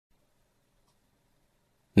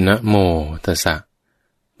นะโมตัสสะ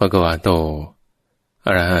ภะคะวะโตอ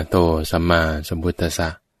ะระหะโตสัมมาสัมพุทธัสสะ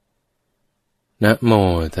นะโม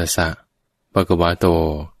ตัสสะภะคะวะโต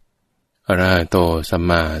อะระหะโตสัม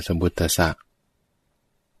มาสัมพุทธัสสะ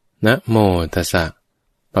นะโมตัสสะ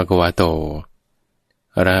ภะคะวะโต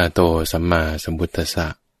อะระหะโตสัมมาสัมพุทธัสสะ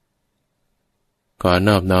ขอน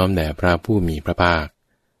อบน้อมแด่พระผู้มีพระภาค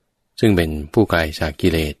ซึ่งเป็นผู้ไกลจากกิ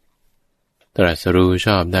เลสตรัสรู้ช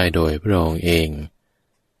อบได้โดยพระองค์เอง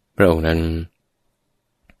พระองค์นั้น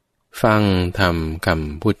ฟังธรรมค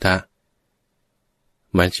ำพุทธ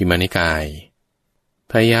มัชฌิมานิกาย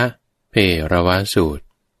พยเพรวสูตร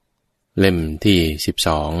เล่มที่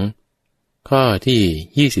12ข้อ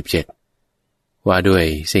ที่27ว่าด้วย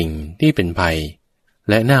สิ่งที่เป็นภัย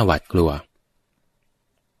และน่าหวาดกลัว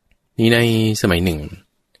นี้ในสมัยหนึ่ง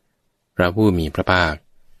พระผู้มีพระภาค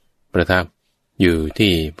ประทับอยู่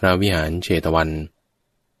ที่พระวิหารเชตวัน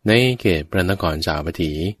ในเขตพระนครสาวัต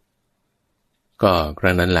ถีก็ค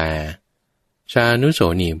รั้งนั้นแลชานุโส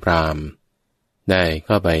นีพราหมณ์ได้เ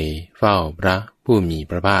ข้าไปเฝ้าพระผู้มี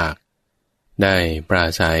พระภาคได้ปรา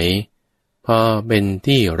ศัยพอเป็น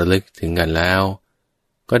ที่ระลึกถึงกันแล้ว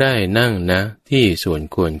ก็ได้นั่งณที่ส่วน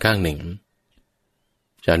ควรข้างหนึ่ง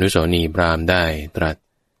ชานุโสนีพราหมณ์ได้ตรัส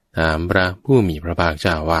ถามพระผู้มีพระภาคเ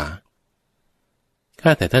จ้าว่าข้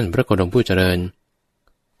าแต่ท่านพระโคดมผู้เจริญ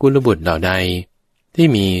กุลบุตรเหล่าใดที่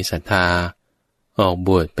มีศรัทธาออกบ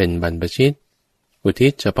วชเป็นบรรพชิตอุทิ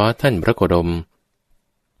ศเฉพาะท่านพระโคดม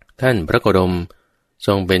ท่านพระโคดมท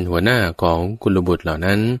รงเป็นหัวหน้าของกุลบุตรเหล่า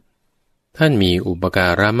นั้นท่านมีอุปกา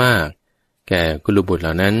ระมากแก่กุลบุตรเห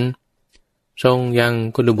ล่านั้นทรงยัง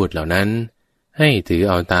กุลบุตรเหล่านั้นให้ถือ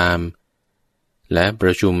เอาตามและปร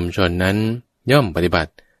ะชุมชนนั้นย่อมปฏิบั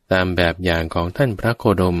ติตามแบบอย่างของท่านพระโค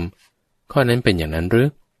ดมข้อนั้นเป็นอย่างนั้นหรือ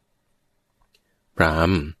พราห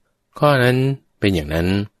มณ์ข้อนั้นเป็นอย่างนั้น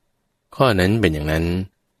ข้อนั้นเป็นอย่างนั้น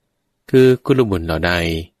คือกุลบุตรเหล่าใด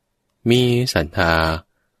มีศรัทธา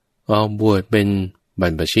ออกบวชเป็นบร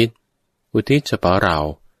รพชิตอุทิศเฉพาะเรา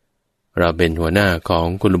เป็นหัวหน้าของ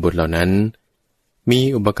กุลบุตรเหล่านั้นมี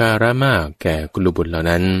อุปการะมากแก่กุลบุตรเหล่า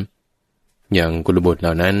นั้นอย่างกุลบุตรเห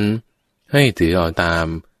ล่านั้นให้ถือเอาตาม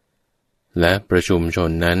และประชุมชน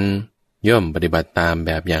นั้นย่อมปฏิบัติตามแบ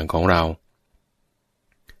บอย่างของเรา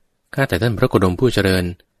ข้าแต่ท่านพระโคดมผู้เจริญ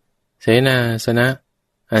เสนาสนะ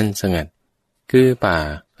อันสงัดคือป่า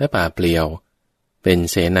และป่าเปลี่ยวเป็น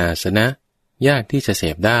เสนาสนะยากที่จะเส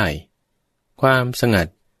พได้ความสงัด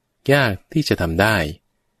ยากที่จะทำได้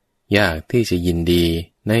ยากที่จะยินดี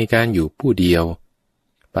ในการอยู่ผู้เดียว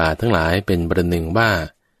ป่าทั้งหลายเป็นประหนึ่งว่า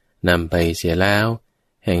นำไปเสียแล้ว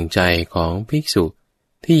แห่งใจของภิกษุ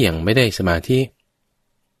ที่ยังไม่ได้สมาธิ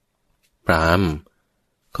พราหมณ์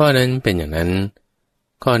ข้อนั้นเป็นอย่างนั้น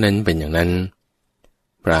ข้อนั้นเป็นอย่างนั้น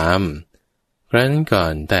พราหมณ์ครั้นก่อ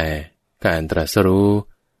นแต่การตรัสรู้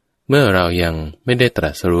เมื่อเรายังไม่ได้ต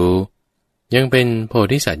รัสรู้ยังเป็นโพ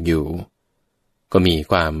ธิสัตว์อยู่ก็มี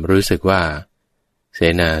ความรู้สึกว่าเส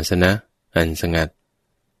นาสนะอันสงัด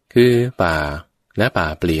คือป่าและป่า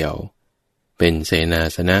เปลี่ยวเป็นเสนา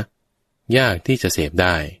สนะยากที่จะเสพไ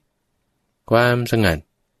ด้ความสงัด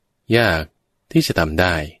ยากที่จะทำไ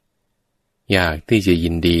ด้ยากที่จะยิ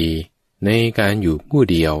นดีในการอยู่ผู้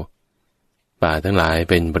เดียวป่าทั้งหลาย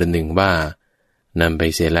เป็นประหนึ่งว่านำไป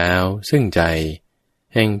เสียแล้วซึ่งใจ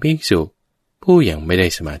แห่งภิกษุผู้ยังไม่ได้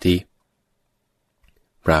สมาธิ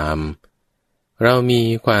พราหมณ์เรามี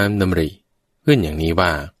ความดำริขึ้นอย่างนี้ว่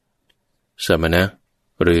าสมณะ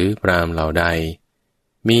หรือพราหมณ์เหล่าใด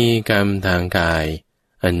มีกรรมทางกาย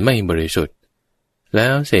อันไม่บริสุทธิ์แล้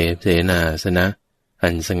วเสพเสนาสนะอั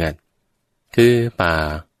นสงัดคือป่า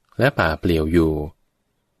และป่าเปลี่ยวอยู่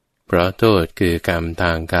เพราะโทษคือกรรมท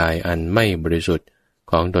างกายอันไม่บริสุทธิ์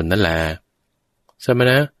ของตนนั่นแลสม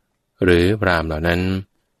ณะหรือพราหมณ์เหล่านั้น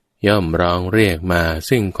ย่อมร้องเรียกมา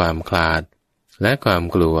ซึ่งความคลาดและความ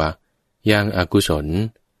กลัวอย่างอกุศล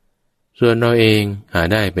ส่วนเราเองหา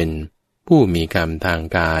ได้เป็นผู้มีกรรมทาง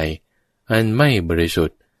กายอันไม่บริสุท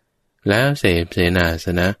ธิ์แล้วเสพเสนาส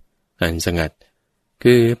นะอันสงัด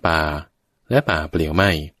คือป่าและป่าเปลี่ยวไ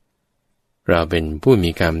ม่เราเป็นผู้มี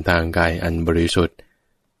กรรมทางกายอันบริสุทธิ์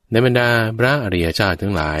ในบรรดาพระอริยเจ้าทั้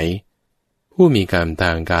งหลายผู้มีกรรมท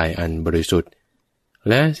างกายอันบริสุทธิ์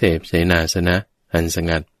และเสพเสนาสนะอันส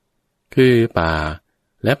งัดคือป่า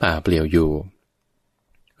และป่าเปลี่ยวอยู่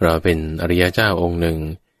เราเป็นอริยเจ้าองค์หนึ่ง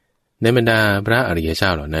ในบรรดาพระอริยเจ้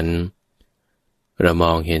าเหล่านั้นเราม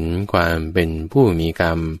องเห็นความเป็นผู้มีกร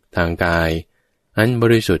รมทางกายอันบ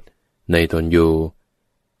ริสุทธิ์ในตนอยู่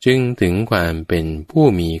จึงถึงความเป็นผู้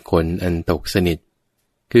มีขนอันตกสนิท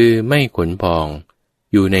คือไม่ขนพอง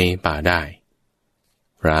อยู่ในป่าได้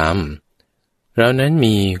พราหมณ์เรานั้น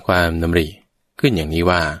มีความดำริขึ้นอย่างนี้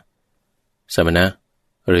ว่าสมณะ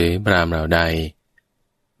หรือพราหมณ์เหล่าใด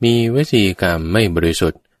มีวจีกรรมไม่บริสุ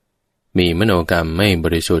ทธิ์มีมโนกรรมไม่บ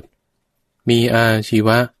ริสุทธิ์มีอาชีว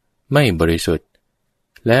ะไม่บริสุทธิ์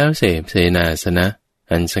แล้วเสพเสนาสนะ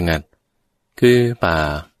อันสงัดคือป่า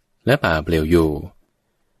และป่าเปลี่ยวอยู่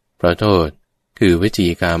เพราะโทษคือวจี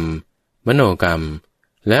กรรมมโนกรรม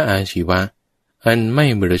และอาชีวะอันไม่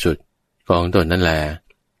บริสุทธิ์ของตนนั่นแล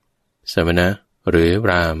สมณะหรือพ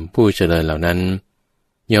ราหมณ์ผู้เจริญเหล่านั้น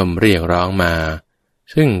ย่อมเรียกร้องมา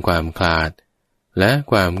ซึ่งความคลาดและ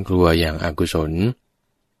ความกลัวอย่างอกุศล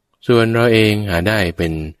ส่วนเราเองหาได้เป็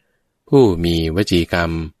นผู้มีวจีกรร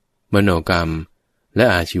มมโนกรรมและ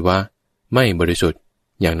อาชีวะไม่บริสุทธิ์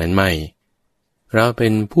อย่างนั้นไม่เราเป็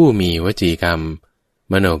นผู้มีวจีกรรม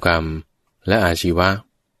มโนกรรมและอาชีวะ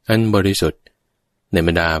อันบริสุทธิ์ในบ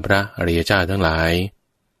รรดาพระอริยเจ้าทั้งหลาย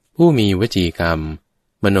ผู้มีวจีกรรม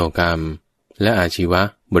มโนกรรมและอาชีวะ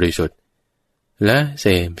บริสุทธิ์และเ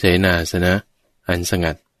สนาสนะอันส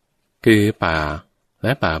งัดคือป่าแล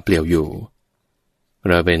ะป่าเปลี่ยวอยู่เ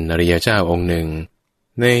ราเป็นอริยเจ้าองค์หนึ่ง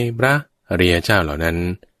ในพระอริยเจ้าเหล่านั้น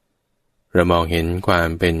เรามองเห็นความ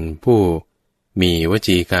เป็นผู้มีว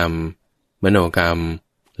จีกรรมมโนกรรม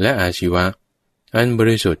และอาชีวะอันบ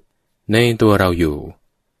ริสุทธิ์ในตัวเราอยู่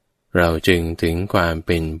เราจึงถึงความเ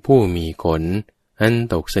ป็นผู้มีขนอัน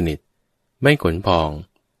ตกสนิทไม่ขนพอง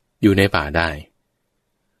อยู่ในป่าได้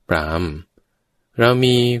พราหมณ์เรา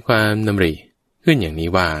มีความดำริขึ้นอย่างนี้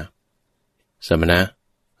ว่าสมณะ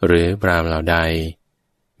หรือพราหมณ์เหล่าใด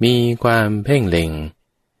มีความเพ่งเล็ง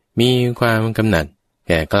มีความกำหนัดแ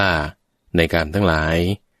ก่กล้าในกามทั้งหลาย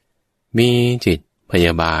มีจิตพย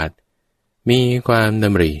าบาทมีความด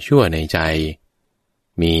ำริชั่วในใจ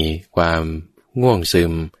มีความง่วงซึ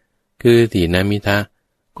มคือถีนมิทะ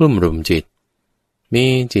กลุ่มรุมจิตมี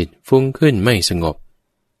จิตฟุ้งขึ้นไม่สงบ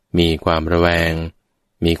มีความระแวง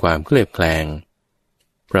มีความเคลือบแคลง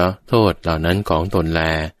เพราะโทษเหล่านั้นของตนแล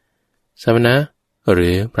สมณะหรื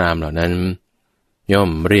อพราหมณ์เหล่านั้นย่อ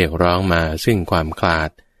มเรียกร้องมาซึ่งความคลาด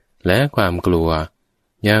และความกลัว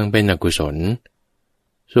ยังเป็นอกุศล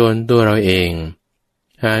ส่วนตัวเราเอง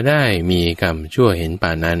หาได้มีกรรมชั่วเห็นป่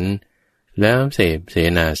านั้นแล้วเสพเส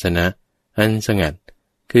นาสนะอันสงัด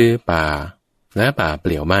คือป่าและป่าเป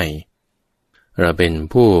ลี่ยวไม่เราเป็น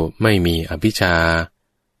ผู้ไม่มีอภิชา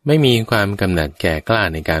ไม่มีความกำหนัดแก่กล้า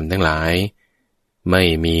ในการทั้งหลายไม่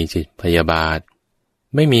มีจิตพยาบาท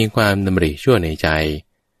ไม่มีความดำริชั่วในใจ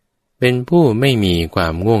เป็นผู้ไม่มีควา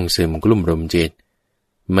มง่วงซึมกลุ่มรุมจิต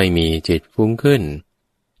ไม่มีจิตฟุ้งขึ้น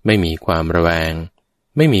ไม่มีความระแวง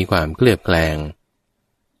ไม่มีความเคลือบแคลง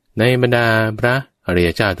ในบรรดาพระอริย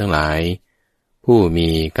เจ้าทั้งหลายผู้มี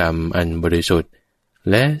กรรมอันบริสุทธิ์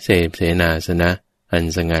และเสพเสนาสนะอัน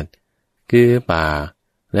สงัดคือป่า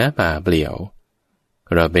และป่าเปลี่ยว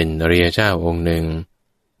เราเป็นอริยเจ้าองค์หนึ่ง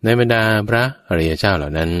ในบรรดาพระอริยเจ้าเหล่า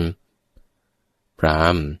นั้นพราห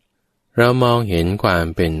มณ์เรามองเห็นความ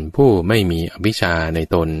เป็นผู้ไม่มีอภิชาใน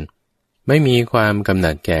ตนไม่มีความกำห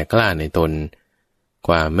นัดแก่กล้าในตนค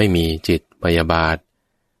วามไม่มีจิตพยาบาท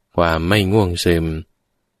ความไม่ง่วงซึม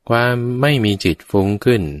ความไม่มีจิตฟุ้ง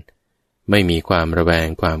ขึ้นไม่มีความระแวง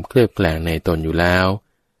ความเคลือบแคลงในตนอยู่แล้ว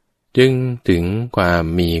จึงถึงความ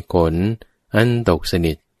มีขนอันตกส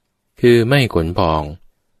นิทคือไม่ขนพอง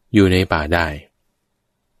อยู่ในป่าได้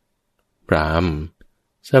พราหมณ์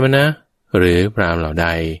สมณะหรือพราหมณ์เหล่าใด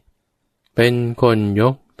เป็นคนย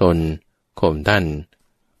กตนข่มท่าน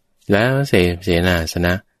แล้วเสพเสนาสน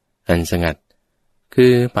ะอันสงัดคื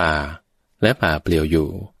อป่าและป่าเปลี่ยวอยู่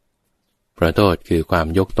เพราะโทษคือความ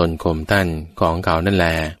ยกตนข่มท่านของเขานั่นแล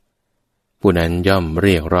ผู้นั้นย่อมเ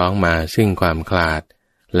รียกร้องมาซึ่งความคลาด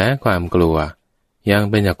และความกลัวยัง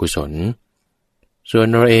เป็นอกุศลส่วน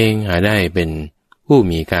เราเองหาได้เป็นผู้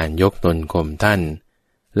มีการยกตนข่มท่าน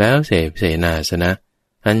แล้วเสพเสนาสนะ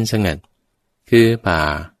อันสงัดคือป่า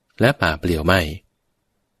และป่าเปลี่ยวไม่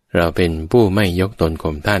เราเป็นผู้ไม่ยกตน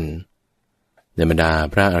ข่มท่านในบรรดา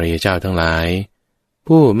พระอริยเจ้าทั้งหลาย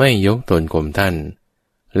ผู้ไม่ยกตนข่มท่าน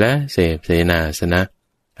และเสพเสนาสนะ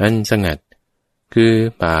อันสงัดคือ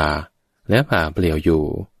ป่าและป่าเปลี่ยวอยู่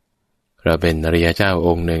เราเป็นอริยเจ้าอ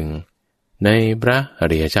งค์หนึ่งในพระอ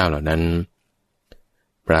ริยเจ้าเหล่านั้น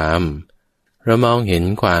พราหมณ์เรามองเห็น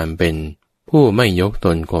ความเป็นผู้ไม่ยกต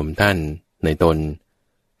นข่มท่านในตน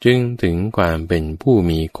จึงถึงความเป็นผู้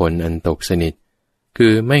มีขนอันตกสนิทคื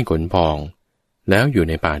อไม่ขนพองแล้วอยู่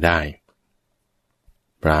ในป่าได้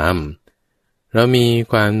พราหมณ์เรามี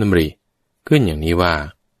ความดำริขึ้นอย่างนี้ว่า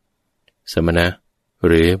สมณะห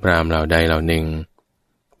รือพราหมณ์เหล่าใดเหล่าหนึ่ง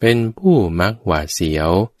เป็นผู้มักหวาดเสีย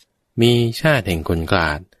วมีชาติแห่งคนกล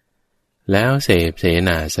าดแล้วเสพเสน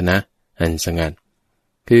าสนะอันสงัด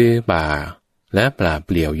คือป่าและป่าเป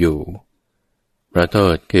ลี่ยวอยู่เพราะโท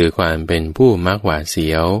ษคือความเป็นผู้มักหวาดเสี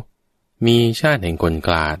ยว มีชาติแห่งคนก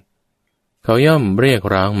ลาดเขาย่อมเรียก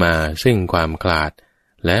ร้องมาซึ่งความกลาด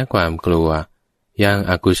และความกลัวอย่าง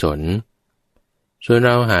อกุศลส่วนเ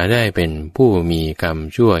ราหาได้เป็นผู้มีกรรม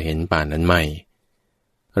ชั่วเห็นป่านนั้นไม่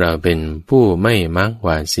เราเป็นผู้ไม่มักหว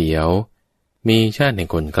าดเสียวมีชาติแห่ง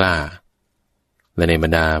คนกล้าและในบร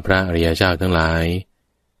รดาพระอริยเจ้าทั้งหลาย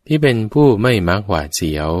ที่เป็นผู้ไม่มักหวาดเ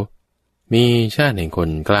สียวมีชาติแห่งคน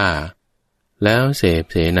กล้าแล้วเสพ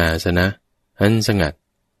เสนาสนะอันสงัด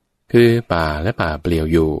คือป่าและป่าเปลี่ยว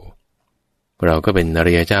อยู่เราก็เป็นอ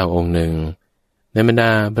ริยเจ้าองค์หนึ่งในบรรด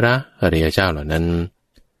าพระอริยเจ้าเหล่านั้น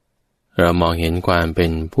เรามองเห็นความเป็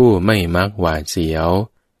นผู้ไม่มักหวาดเสียว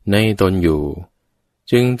ในตนอยู่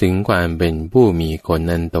จึงถึงความเป็นผู้มีขน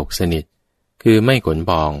อันตกสนิทคือไม่ขน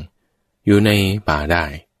พองอยู่ในป่าได้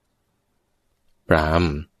ปราม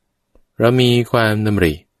เรามีความดำ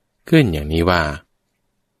ริขึ้นอย่างนี้ว่า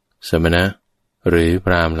สมณะหรือพ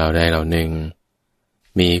ราหมณ์เราใดเหล่าหนึ่ง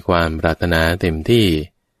มีความปรารถนาเต็มที่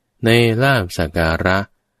ในลาภสักการะ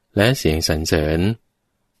และเสียงสรรเสริญ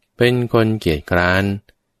เป็นคนเกียจคร้าน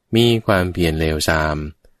มีความเพียรเลวทราม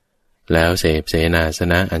แล้วเสพเสนาส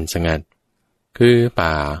นะอันสงัดคือ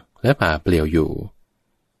ป่าและป่าเปลี่ยวอยู่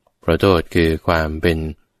เพราะโทษคือความเป็น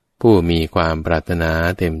ผู้มีความปรารถนา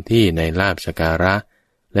เต็มที่ในลาภสักการะ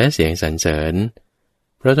และเสียงสรรเสริญ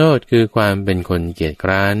เพราะโทษคือความเป็นคนเกียจค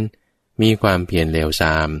ร้านมีความเพียรเลวทร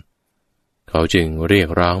ามเขาจึงเรียก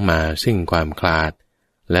ร้องมาซึ่งความคลาด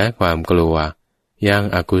และความกลัวอย่าง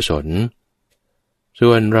อกุศลส่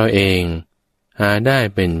วนเราเองหาได้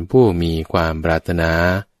เป็นผู้มีความปรารถนา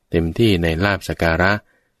เต็มที่ในลาภสักการะ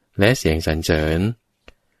และเสียงสรรเสริญ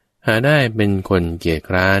หาได้เป็นคนเกียจ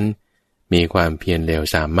คร้านมีความเพียรเลว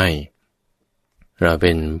ทรามไม่เราเ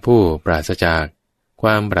ป็นผู้ปราศจากคว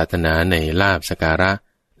ามปรารถนาในลาภสักการะ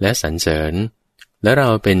และสรรเสริญและเรา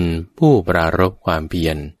เป็นผู้ปรารภความเพี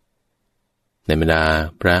ยรในบรรดา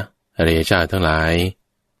พระอริยเจ้าทั้งหลาย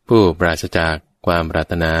ผู้ปราศจากความปรา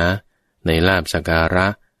รถนาในลาภสักการะ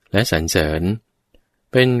และสรรเสริญ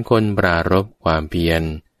เป็นคนปรารภความเพียร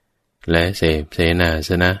และเสพเสนาส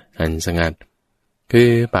นะอันสงัดคื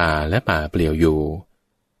อป่าและป่าเปลี่ยวอยู่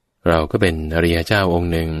เราก็เป็นอริยเจ้าอง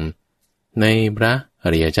ค์หนึ่งในพระอ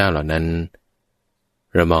ริยเจ้าเหล่านั้น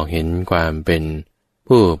เรามองเห็นความเป็น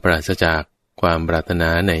ผู้ปราศจากความปรารถนา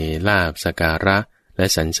ในลาภสักการะและ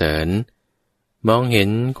สรรเสริญมองเห็น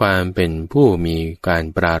ความเป็นผู้มีการ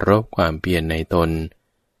ปรารภความเพียรในตน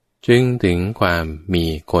จึงถึงความมี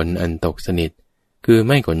ขนอันตกสนิทคือไ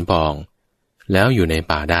ม่ขนพองแล้วอยู่ใน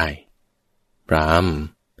ป่าได้ปราม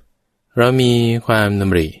เรามีความด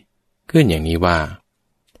ำริขึ้นอย่างนี้ว่า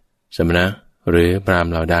สมณะหรือปราม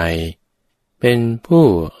เหล่าใดเป็นผู้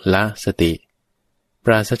ละสติป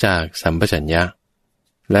ราศจากสัมปชัญญะ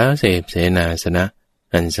แล้วเสพเสนาสนะ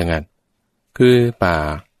อันสงัดคือป่า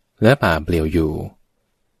และป่าเปลี่ยวอยู่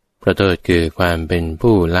เพราะโทษคือความเป็น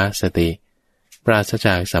ผู้ละสติปราศจ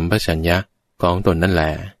ากสัมปชัญญะของตนนั่นแหล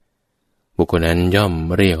ะบุคคลนั้นย่อม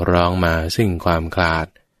เรียกร้องมาซึ่งความคลาด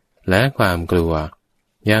และความกลัว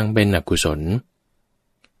ยังเป็นอกุศล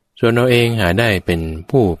ส่วนเราเองหาได้เป็น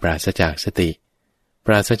ผู้ปราศจากสติป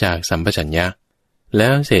ราศจากสัมปชัญญะแล้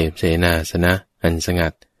วเสพเสนาสนะอันสงั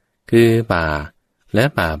ดคือป่าและ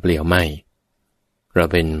ป่าเปลี่ยวไม่เรา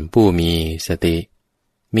เป็นผู้มีสติ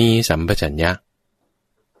มีสัมปชัญญะ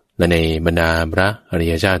และในบรรดาพระอริ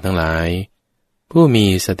ยเจ้าทั้งหลายผู้มี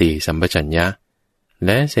สติสัมปชัญญะแล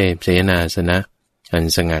ะเสพเสนาสนะอัน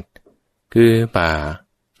สงัดคือป่า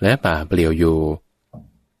และป่าเปลี่ยวอยู่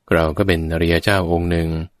เราก็เป็นอริยเจ้าองค์หนึ่ง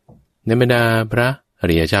ในบรรดาพระอ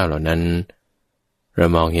ริยเจ้าเหล่านั้นเรา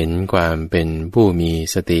มองเห็นความเป็นผู้มี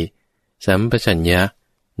สติสัมปชัญญะ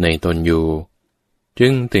ในตนอยู่จึ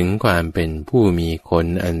งถึงความเป็นผู้มีขน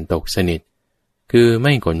อันตกสนิทคือไ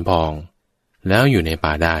ม่ขนพองแล้วอยู่ในป่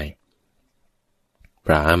าได้ป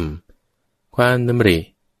รามความดำริ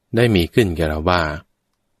ได้มีขึ้นแก่เราว่า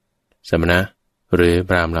สมณะหรือ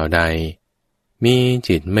ปรามเหล่าใดมี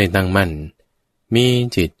จิตไม่ตั้งมั่นมี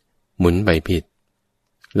จิตหมุนไปผิด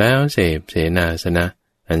แล้วเสพเสนาสนะ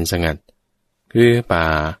อันสงัดคือป่า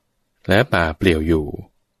และป่าเปลี่ยวอยู่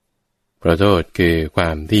เพราะโทษคือควา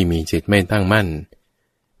มที่มีจิตไม่ตั้งมั่น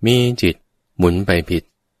มีจิตหมุนไปผิด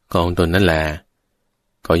ของตนนั่นแหละ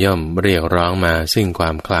เขาย่อมเรียกร้องมาซึ่งควา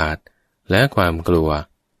มคลาดและความกลัว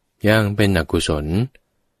อย่างเป็นอกุศล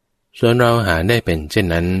ส่วนเราหาได้เป็นเช่น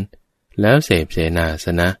นั้นแล้วเสพเสนาส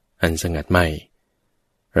นะอันสงัดไม่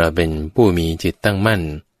เราเป็นผู้มีจิตตั้งมั่น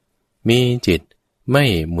มีจิตไม่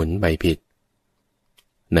หมุนไปผิด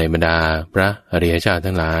ในบรรดาพระอริยเจ้า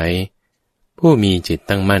ทั้งหลายผู้มีจิต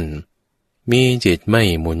ตั้งมั่นมีจิตไม่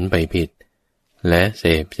หมุนไปผิดและเส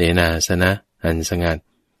พเสนาสนะอันสงัด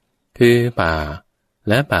คือป่า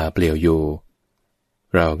และป่าเปลี่ยวอยู่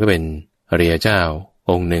เราก็เป็น อริยเจ้า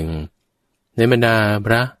องค์หนึ่งในบรรดาพ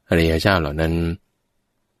ระอริยเจ้าเหล่านั้น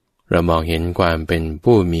เรามองเห็นความเป็น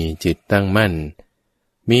ผู้มีจิตตั้งมั่น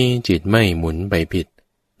มีจิตไม่หมุนไปผิด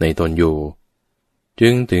ในตนอยู่จึ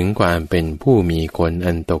งถึงความเป็นผู้มีขน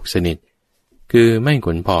อันตกสนิทคือไม่ข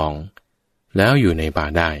นพองแล้วอยู่ในป่า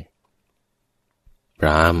ได้พร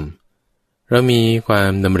ามณ์เรามีควา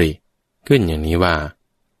มดำริขึ้นอย่างนี้ว่า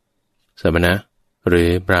สมณะหรือ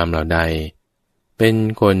พรามณ์เหล่าใดเป็น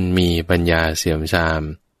คนมีปัญญาเสื่อมทราม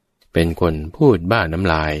เป็นคนพูดบ้าน้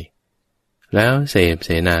ำลายแล้วเสพเส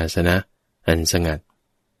นาสนะอันสงัด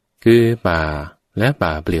คือป่าและป่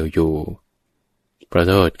าเปลี่ยวอยู่เพราะ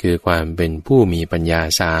โทษคือความเป็นผู้มีปัญญา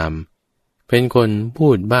ทรามเป็นคนพู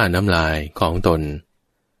ดบ้าน้ำลายของตน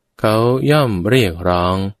เขาย่อมเรียกร้อ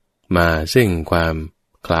งมาซึ่งความ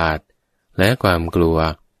คลาดและความกลัว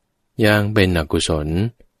อย่างเป็นอกุศล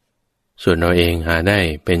ส่วนเราเองหาได้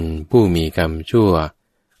เป็นผู้มีกรรมชั่ว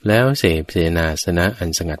แล้วเสพเสนาสนะอัน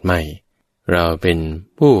สงัดไม่เราเป็น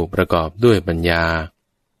ผู้ประกอบด้วยปัญญา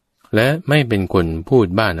และไม่เป็นคนพูด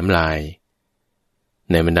บ้าน้ำลาย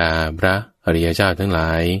ในบรรดาพระอริยเจ้าทั้งหล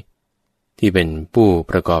ายที่เป็นผู้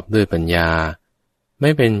ประกอบด้วยปัญญาไม่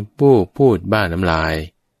เป็นผู้พูดบ้าน้ำลาย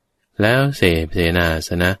แล้วเสพเสนาส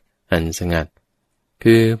นะอันสงัด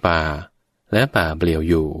คือป่าและป่าเปลี่ยว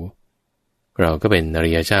อยู่เราก็เป็นอ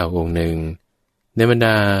ริยเจ้าองค์หนึ่งในบรรด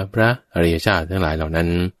าพระอริยเจ้าทั้งหลายเหล่านั้น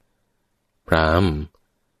พรามณ์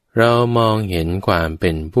เรามองเห็นความเป็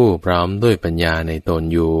นผู้พร้อมด้วยปัญญาในตน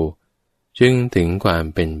อยู่จึงถึงความ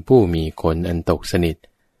เป็นผู้มีขนอันตกสนิท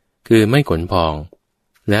คือไม่ขนพอง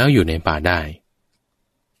แล้วอยู่ในป่าได้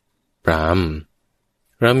พรามณ์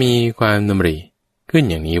เรามีความดำริขึ้น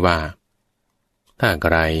อย่างนี้ว่าถ้าใค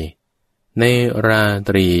รในรา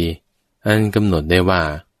ตรีอันกำหนดได้ว่า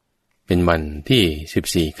เป็นวัน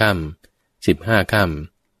ที่14ค่ำ15ค่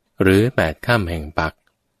ำหรือ8ค่ำแห่งปัก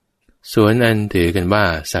สวนอันถือกันว่า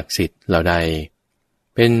ศักดิ์สิทธิ์เหล่าใด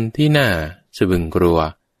เป็นที่น่าสะบึงกลัว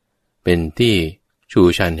เป็นที่ชู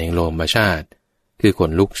ชันแห่งโลมชาติคือข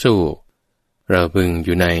นลุกสู้เราพึงอ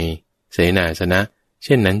ยู่ในเสนาสนะเ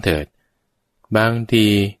ช่นนั้นเถิดบางที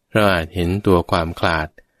เราอาจเห็นตัวความคลาด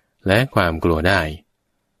และความกลัวได้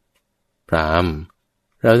พรามณ์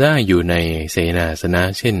เราได้อยู่ในเสนาสนะ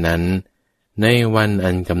เช่นนั้นในวันอั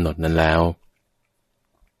นกำหนดนั้นแล้ว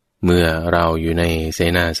เมื่อเราอยู่ในเส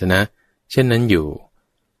นาสนะเช่นนั้นอยู่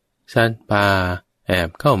สัตว์ป่าแอบ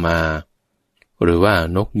เข้ามาหรือว่า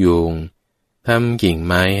นกยูงทำกิ่ง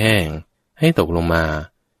ไม้แห้งให้ตกลงมา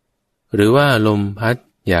หรือว่าลมพัด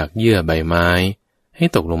อยากเยื่อใบไม้ให้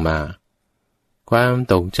ตกลงมาความ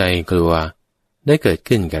ตกใจกลัวได้เกิด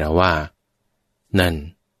ขึ้นแก่เราว่านั่น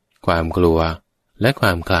ความกลัวและคว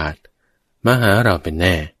ามคลาดมาหาเราเป็นแ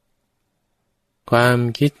น่ความ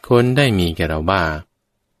คิดค้นได้มีแก่เราบ้า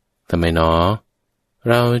ทำไมหนอ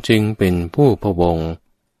เราจึงเป็นผู้พะวง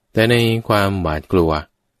แต่ในความหวาดกลัว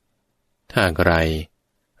ถ้าใคร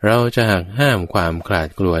เราจะหักห้ามความคลาด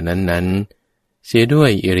กลัวนั้นๆเสียด้ว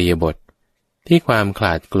ยอิริยาบถที่ความคล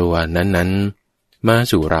าดกลัวนั้นๆมา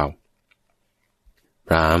สู่เราพ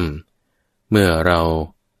รามณ์เมื่อเรา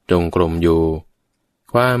จงกรมอยู่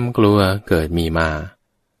ความกลัวเกิดมีมา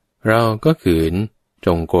เราก็ขืนจ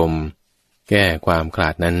งกรมแก้ความคลา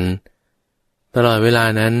ดนั้นตลอดเวลา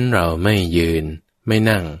นั้นเราไม่ยืนไม่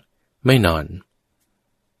นั่งไม่นอน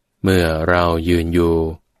เมื่อเรายืนอยู่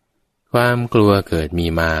ความกลัวเกิดมี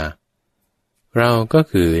มาเราก็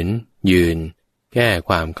ขืนยืนแก้ค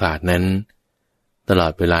วามคลาดนั้นตลอ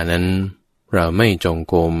ดเวลานั้นเราไม่จง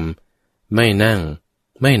กรมไม่นั่ง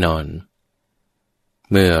ไม่นอน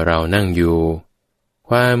เมื่อเรานั่งอยู่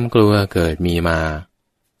ความกลัวเกิดมีมา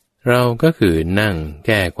เราก็ขืนนั่งแ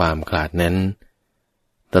ก้ความคลาดนั้น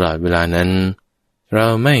ตลอดเวลานั้นเรา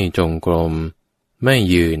ไม่จงกรมไม่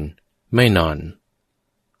ยืนไม่นอน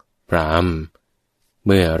พรามณ์เ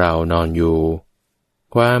มื่อเรานอนอยู่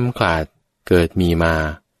ความคลาดเกิดมีมา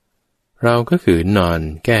เราก็ขืนนอน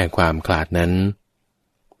แก้ความคลาดนั้น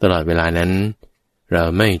ตลอดเวลานั้นเรา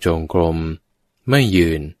ไม่จงกรมไม่ยื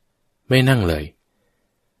นไม่นั่งเลย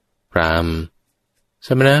พรามณ์ส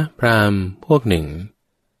มณะพราหมณ์พวกหนึ่ง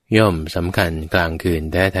ย่อมสำคัญกลางคืน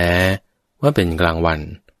แท้ๆว่าเป็นกลางวัน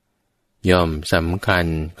ย่อมสำคัญ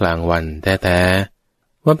กลางวันแท้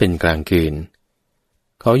ๆว่าเป็นกลางคืน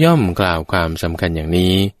เขาย่อมกล่าวความสำคัญอย่าง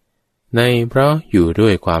นี้ในเพราะอยู่ด้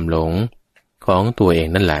วยความหลงของตัวเอง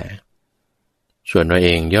นั่นแหละส่วนเราเอ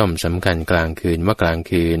งย่อมสำคัญกลางคืนว่ากลาง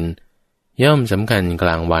คืนย่อมสำคัญกล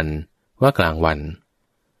างวันว่ากลางวัน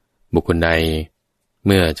บุคคลใดเ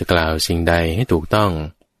มื่อจะกล่าวสิ่งใดให้ถูกต้อง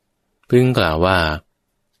พึงกล่าวว่า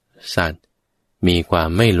สัตว์มีความ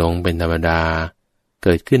ไม่หลงเป็นธรรมดาเ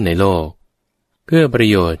กิดขึ้นในโลกเพื่อประ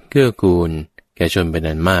โยชน์เกื้อกูลแก่ชนเป็น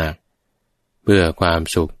อันมาก เพื่อความ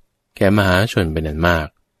สุขแก่มหาชนเป็นอันมาก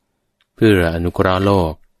เพื่ออนุเคราะห์โล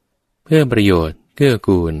กเพื่อประโยชน์เกื้อ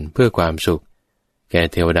กูลเพื่อความสุขแก่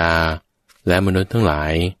เทวดาและมนุษย์ทั้งหลา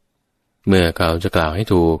ยเมื่อเขาจะกล่าวให้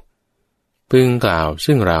ถูกพึงกล่าว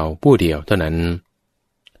ซึ่งเราผู้เดียวเท่านั้น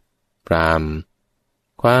พราหมณ์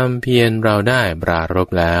ความเพียรเราได้ปรารภ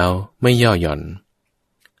แล้วไม่ย่อหย่อน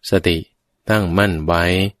สติตั้งมั่นไว้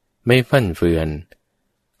ไม่ฟั่นเฟือน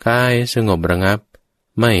กายสงบระงับ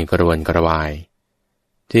ไม่กระวนกระวาย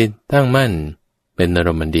จิตตั้งมั่นเป็นอาร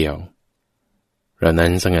มณ์เดียวเรานั้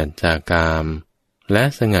นสงัดจากกามและ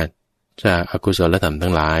สงัดจากอกุศลธรรมทั้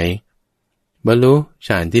งหลายบรรลุฌ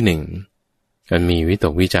านที่หนึ่งอันมีวิต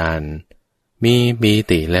กวิจารมีปี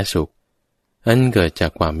ติและสุขอันเกิดจา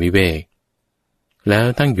กความวิเวกแล้ว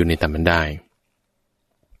ตั้งอยู่ในธรรมได้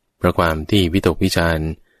เพราะความที่วิตกวิจาร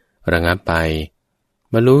ระงับไป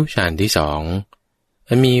บรรลุฌานที่สอง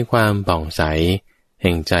อันมีความผ่องใสแ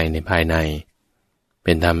ห่งใจในภายในเ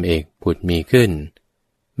ป็นธรรมเอกผุดมีขึ้น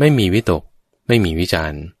ไม่มีวิตกไม่มีวิจา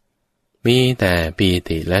รมีแต่ปี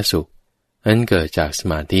ติและสุขอันเกิดจากส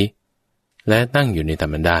มาธิและตั้งอยู่ในธร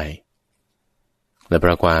รมได้และเพ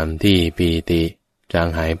ราะความที่ปีติจาง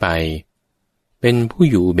หายไปเป็นผู้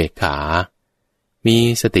อยู่อุเบกขามี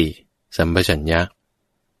สติสัมปชัญญะ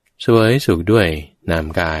เสวยสุขด้วยนาม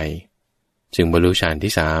กายจึงบรรลุฌาน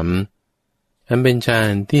ที่สามอันเป็นฌาน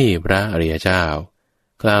ที่พระอริยเจ้า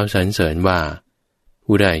กล่าวสรรเสริญว่า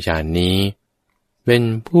ผู้ได้ฌานนี้เป็น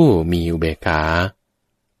ผู้มีอุเบกขา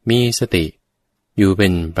มีสติอยู่เป็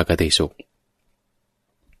นปกติสุข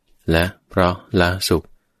และเพราะละสุข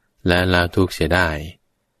และละทุกข์เสียได้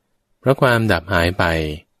เพราะความดับหายไป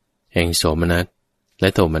แห่งโสมนัสและ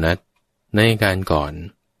โทมนัสในการก่อน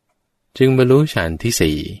จึงบรรลุฌานที่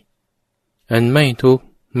สี่อันไม่ทุกข์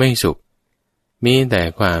ไม่สุขมีแต่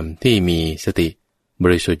ความที่มีสติบ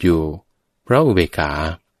ริสุทธิ์อยู่เพราะอุเบกขา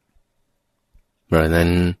เพราะนั้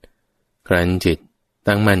นครั้นจิต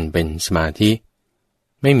ตั้งมั่นเป็นสมาธิ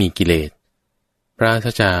ไม่มีกิเลสปราศ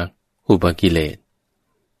จากอุปกิเลส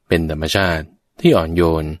เป็นธรรมชาติที่อ่อนโย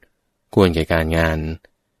นควรแก่การงาน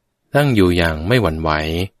ตั้งอยู่อย่างไม่หวั่นไหว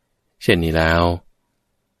เช่นนี้แล้ว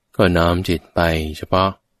ก็น้อมจิตไปเฉพาะ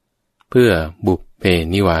เพื่อบุพเพ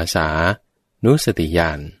นิวาสานุสติญ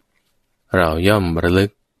าณเราย่อมระลึ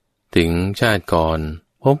กถึงชาติก่อน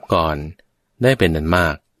พบก่อนได้เป็นอันมา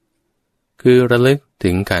กคือระลึกถึ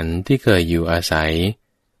งกันที่เคยอยู่อาศัย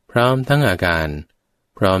พร้อมทั้งอาการ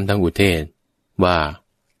พร้อมทั้งอุเทศว่า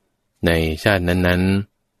ในชาตินั้น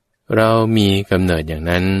ๆเรามีกำเนิดอย่าง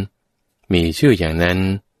นั้นมีชื่ออย่างนั้น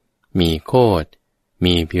มีโคตร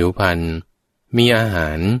มีผิวพรรณมีอาหา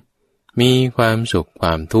รมีความสุขคว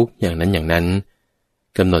ามทุกข์อย่างนั้นอย่างนั้น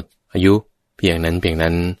กำหนดอายุเพียงนั้นเพียง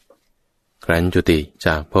นั้นครั้นจุติจ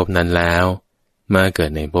ากภพนั้นแล้วมาเกิ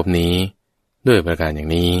ดในภพนี้ด้วยประการอย่าง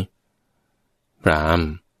นี้พราหมณ์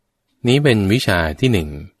นี้เป็นวิชาที่หนึ่ง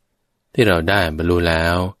ที่เราได้บรรลุแล้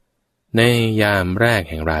วในยามแรก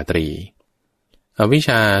แห่งราตรีอวิชช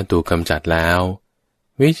าถูกกำจัดแล้ว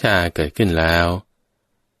วิชาเกิดขึ้นแล้ว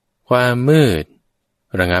ความมืด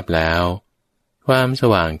ระงับแล้วความส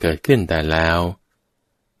ว่างเกิดขึ้นแต่แล้ว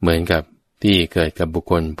เหมือนกับที่เกิดกับบุค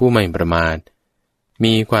คลผู้ไม่ประมาท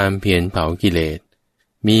มีความเพียรเผากิเลส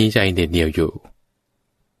มีใจเด็ดเดี่ยวอยู่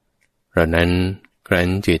เพราะนั้นครั้น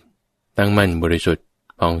จิตตั้งมั่นบริสุทธิ์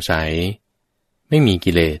ผ่องใสไม่มี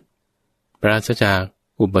กิเลสปราศจาก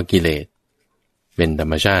อุปกิเลสเป็นธร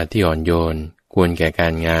รมชาติที่อ่อนโยนควรแก่กา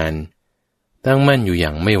รงานตั้งมั่นอยู่อย่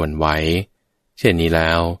างไม่หวั่นไหวเช่นนี้แล้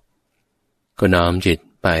วก็น้อมจิต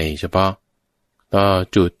ไปเฉพาะต่อ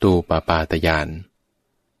จุตูปปาตญาณ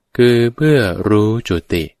คือเพื่อรู้จุ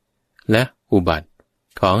ติและอุบัติ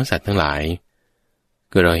ของสัตว์ทั้งหลาย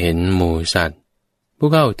ก็เราเห็นหมู่สัตว์ผู้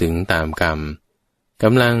เข้าถึงตามกรรมก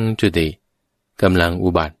ำลังจุติกำลังอุ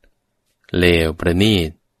บัติเลวประณีต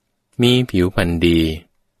มีผิวพรรณดี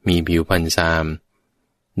มีผิวพรรณซาม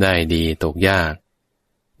ได้ดีตกยาก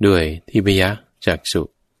ด้วยทิพยจักษุ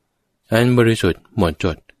อันบริสุทธิ์หมดจ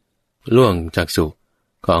ดล่วงจักษุ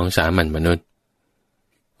ของสามัญมนุษย์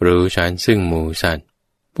รู้ชัดซึ่งหมู่สัตว์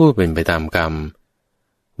ผู้เป็นไปตามกรรม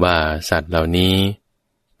ว่าสัตว์เหล่านี้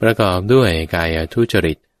ประกอบด้วยกายทุจ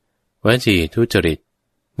ริตวจีทุจริต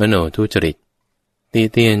มโนทุจริตติ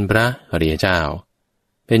เตียนพระอริยเจ้า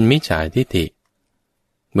เป็นมิจฉาทิฏฐิ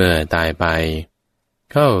เมื่อตายไป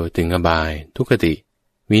เข้าถึงอบายทุกขติ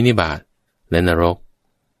วินิบาตและนรก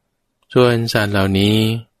ส่วนสัตว์เหล่านี้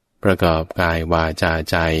ประกอบกายวาจา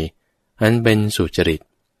ใจอันเป็นสุจริต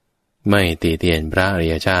ไม่ติเตียนพระอริ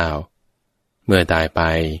ยเจ้าเมื่อตายไป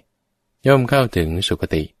ย่อมเข้าถึงสุค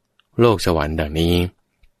ติโลกสวรรค์ดังนี้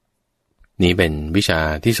นี้เป็นวิชา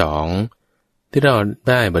ที่สองที่เรา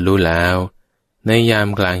ได้บรรลุแล้วในยาม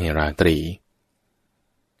กลางแห่งราตรี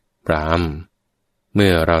พรามเมื่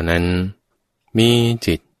อเรานั้นมี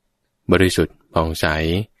จิตบริสุทธิ์ผ่องใส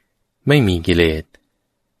ไม่มีกิเลส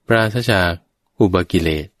ปราศจากอุปกิเล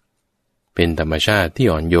สเป็นธรรมชาติที่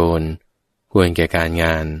อ่อนโยนควรแก่การง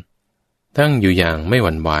านตั้งอยู่อย่างไม่ห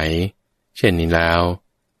วั่นไหวเช่นนี้แล้ว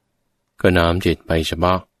ก็น้อมจิตไปเฉพ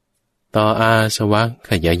าะต่ออาสวะข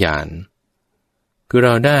ยายานคือเร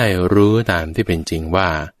าได้รู้ตามที่เป็นจริงว่า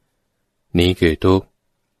นี้คือทุกข์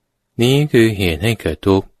นี้คือเหตุให้เกิด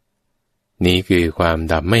ทุกข์นี้คือความ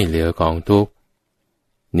ดับไม่เหลือของทุกข์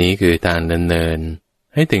นี้คือทางดำเนิน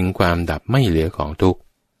ให้ถึงความดับไม่เหลือของทุกข์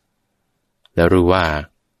แล้วรู้ว่า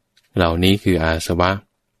เหล่านี้คืออาสวะ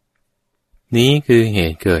นี้คือเห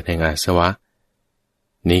ตุเกิดแห่งอาสวะ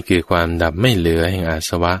นี้คือความดับไม่เหลือแห่งอา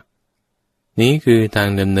สวะนี้คือทาง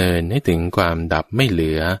ดำเนินให้ถึงความดับไม่เห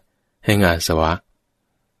ลือแห่งอาสวะ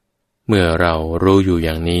เมื่อเรารู้อยู่อ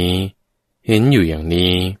ย่างนี้เห็นอยู่อย่าง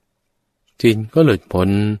นี้จิตก็หลุดพ้น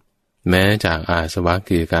แม้จากอาสวะ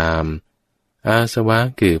คือกามอาสวะ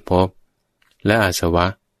คือภพและอาสวะ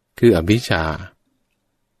คืออวิชชา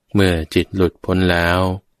เมื่อจิตหลุดพ้นแล้ว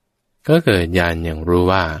ก็เกิดญาณอย่างรู้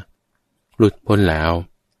ว่าหลุดพ้นแล้ว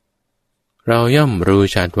เราย่อมรู้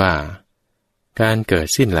ชัดว่าการเกิด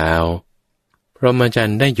สิ้นแล้วพรหมจร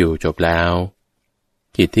รย์ได้อยู่จบแล้ว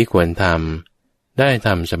กิจที่ควรทำได้ท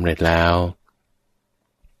ำสำเร็จแล้ว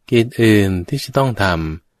กิจอื่นที่จะต้องท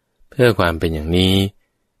ำเพื่อความเป็นอย่างนี้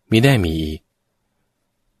มิได้มีอีก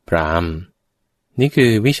พรามนี่คื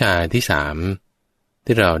อวิชาที่สาม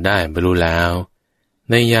ที่เราได้บรรลุแล้ว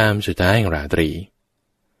ในยามสุดท้ายแห่งราตรี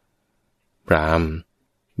พราม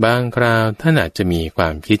บางคราวท่านอาจจะมีควา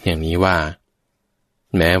มคิดอย่างนี้ว่า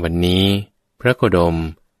แม้วันนี้พระโคดม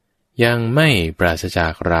ยังไม่ปราศจา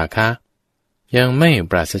กราคะยังไม่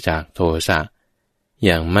ปราศจากโทสะ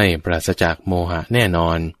ยังไม่ปราศจากโมหะแน่นอ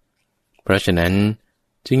นเพราะฉะนั้น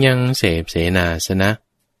จึงยังเสพเสนาสนะ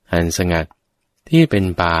อันสงัดที่เป็น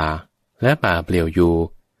ป่าและป่าเปลี่ยวอยู่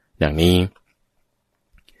ดังนี้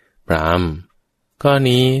พรามข้อ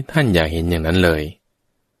นี้ท่านอย่าเห็นอย่างนั้นเลย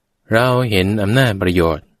เราเห็นอำนาจประโย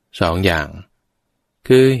ชน์สองอย่าง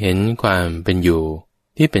คือเห็นความเป็นอยู่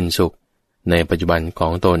ที่เป็นสุขในปัจจุบันขอ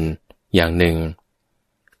งตนอย่างหนึ่ง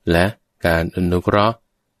และการอนุเคราะห์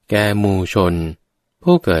แก่หมู่ชน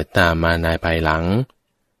ผู้เกิดตามมาในภายหลัง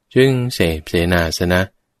จึงเสพเสนาสนะ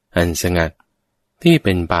อันสงัดที่เ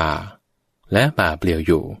ป็นป่าและป่าเปลี่ยวอ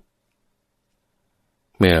ยู่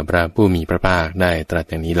เมื่อพระผู้มีพระภาคได้ตรัส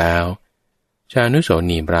อย่างนี้แล้วชานุโส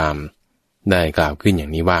นีพราหมณ์ได้กล่าวขึ้นอย่า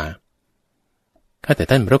งนี้ว่าข้าแต่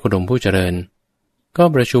ท่านพระโคดมผู้เจริญก็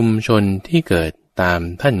ประชุมชนที่เกิดตาม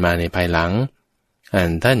ท่านมาในภายหลังอัน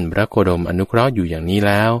ท่านพระโคดมอนุเคราะห์อยู่อย่างนี้แ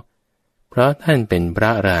ล้วเพราะท่านเป็นพระ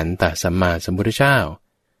อรหันตสัมมาสัมพุทธเจ้า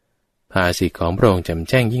ภาษิตของพระองค์แจ่ม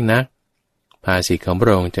แจ้งยิ่งนักภาษิตของพร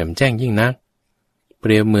ะองค์แจ่มแจ้งยิ่งนักเป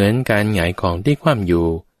รียบเหมือนการหงายของที่คว่ำอยู่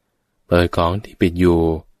เปิดของที่ปิดอยู่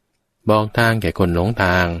บอกทางแก่คนหลงท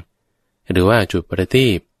างหรือว่าจุดประที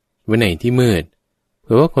ปไว้ในที่มืดเ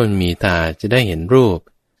พื่อว่าคนมีตาจะได้เห็นรูป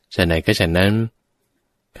ฉะไหนก็ฉะนั้น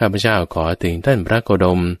ข้าพเจ้าขอถึงท่านพระโคด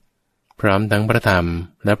มพร้อมทั้งพระธรรม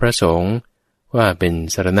และพระสงฆ์ว่าเป็น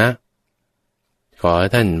สรณะขอ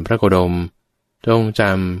ท่านพระโคดมจงจ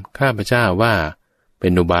ำข้าพเจ้าว่าเป็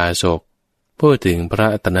นอุบาสกพูดถึงพระ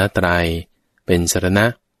รัตนตรัยเป็นสรณะ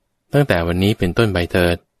ตั้งแต่วันนี้เป็นต้นไปเถิ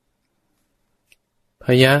ดพ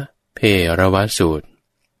ยะเพรวสูตร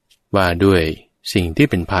ว่าด้วยสิ่งที่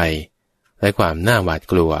เป็นภัยและความน่าหวาด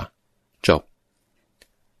กลัวจบ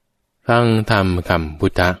ฟังธรรมคำพุ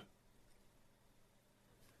ทธ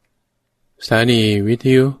สถานีวิท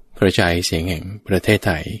ยุกระจายเสียงแห่งประเทศไ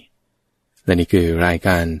ทยและนี่คือรายก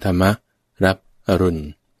ารธรรมรับอรุณ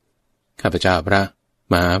ข้าพเจ้าพระ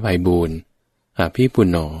มหาไพบูลย์อภิปุณ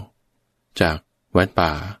โญจากวัดป่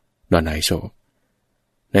าดอนไหโศก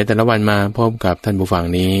ในแต่ละวันมาพบกับท่านผู้ฟัง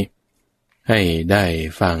นี้ให้ได้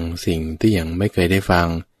ฟังสิ่งที่ยังไม่เคยได้ฟัง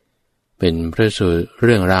เป็นพระสูตรเ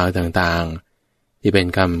รื่องราวต่างๆที่เป็น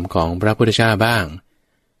คำของพระพุทธเจ้าบ้าง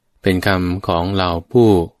เป็นคำของเหล่าผู้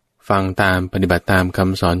ฟังตามปฏิบัติตามค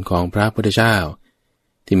ำสอนของพระพุทธเจ้า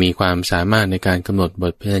ที่มีความสามารถในการกำหนดบ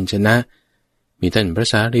ทเพลงชนะมีท่านพระ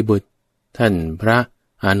สารีบุตรท่านพระ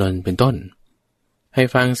อานนท์เป็นต้นให้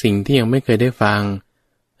ฟังสิ่งที่ยังไม่เคยได้ฟัง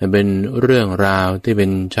เป็นเรื่องราวที่เป็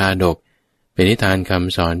นชาดกเป็นนิทานค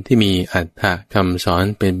ำสอนที่มีอรรถคำสอน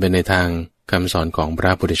เป็นไปในทางคำสอนของพร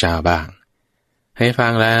ะพุทธเจ้าบ้างให้ฟั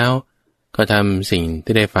งแล้วก็ทำสิ่ง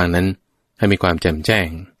ที่ได้ฟังนั้นให้มีความแจ่มแจ้ง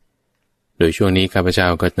โดยช่วงนี้ข้าพเจ้า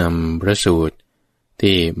ก็นำพระสูตร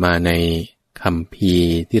ที่มาในคัมภี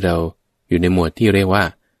ร์ที่เราอยู่ในหมวดที่เรียกว่า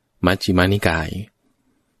มัชฌิมานิกาย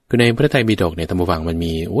คือในพระไตรปิฎกเนี่ยท่านผู้ฟังมัน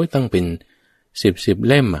มีตั้งเป็น10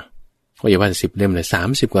เล่ม อย่าว่า10 เล่มเลย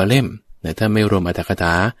30 กว่าเล่มแต่ถ้าไม่รวมอรรถกถ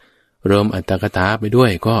ารวมอรรถกถาไปด้ว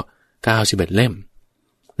ยก็91 เล่ม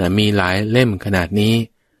แต่มีหลายเล่มขนาดนี้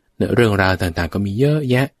เรื่องราวต่างๆก็มีเยอะ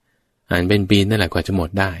แยะอ่านเป็นปีนั่นแหละกว่าจะหมด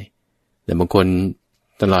ได้แต่บางคน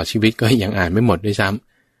ตลอดชีวิตก็ยังอ่านไม่หมดด้วยซ้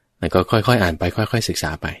ำแล้วก็ค่อยๆอ่านไปค่อยๆศึกษ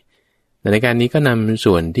าไปในการนี้ก็นำ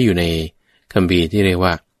ส่วนที่อยู่ในคัมภีร์ที่เรียก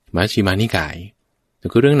ว่ามัชฌิมานิกาย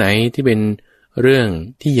คือเรื่องไหนที่เป็นเรื่อง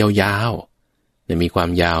ที่ยาวๆมีความ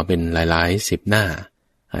ยาวเป็นหลายๆ10 หน้า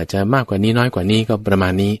อาจจะมากกว่านี้น้อยกว่านี้ก็ประมา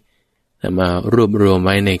ณนี้มารวบรวมไ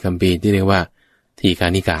ว้ในคัมภีร์ที่เรียกว่าทีฆา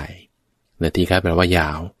นิกายและทีฆาแปลว่ายา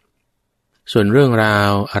วส่วนเรื่องรา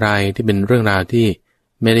วอะไรที่เป็นเรื่องราวที่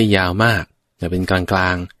ไม่ได้ยาวมากแต่เป็นกลา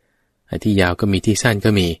งๆที่ยาวก็มีที่สั้นก็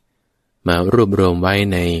มีมารวบรวมไว้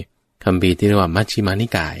ในคัมภีร์ที่เรียกว่ามัชฌิมานิ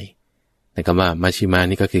กายแต่คำว่ามัชฌิมา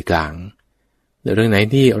นี่ก็คือกลางเรื่องไหน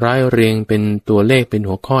ที่ร้อยเรียงเป็นตัวเลขเป็น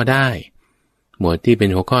หัวข้อได้หมวดที่เป็น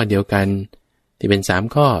หัวข้อเดียวกันที่เป็น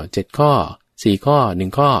3 ข้อ7 ข้อ4 ข้อ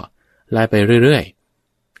1 ข้อไล่ไปเรื่อย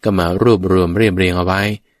ๆก็มารวบรวมเรียบเรียงเอาไว้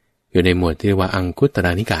อยู่ในหมวดที่เรียกว่าอังคุตตร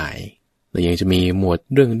นิกายแล้วยังจะมีหมวด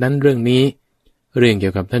เรื่องนั้นเรื่องนี้เรื่องเกี่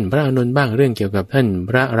ยวกับท่านพระอานนท์บ้างเรื่องเกี่ยวกับท่าน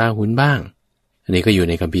พระราหุลบ้างอันนี้ก็อยู่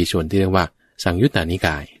ในคัมภีร์ส่วนที่เรียกว่าสังยุตตนิก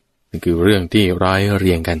ายนั่นคือเรื่องที่ร้อยเ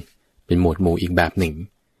รียงกันเป็นหมวดหมู่อีกแบบหนึ่ง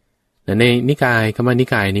และในนิกายคำว่านิ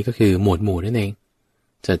กายนี้ก็คือหมวดหมู่นั่นเอง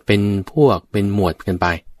จัดเป็นพวกเป็นหมวดกันไป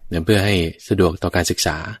เพื่อให้สะดวกต่อการศึกษ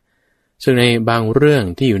าซึ่งในบางเรื่อง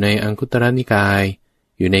ที่อยู่ในอังคุตรนิกาย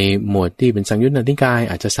อยู่ในหมวดที่เป็นสังยุตตนิกาย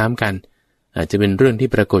อาจจะซ้ำกันอาจจะเป็นเรื่องที่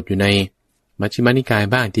ปรากฏอยู่ในมัชฌิมานิกาย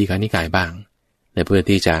บ้างทีฆานิกายบ้างเพื่อ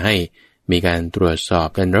ที่จะให้มีการตรวจสอบ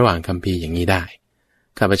กันระหว่างคัมภีร์อย่างนี้ได้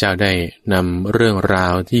ข้าพเจ้าได้นำเรื่องรา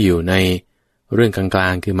วที่อยู่ในเรื่องกลา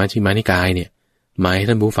งๆคือมัชฌิมานิกายเนี่ยมาให้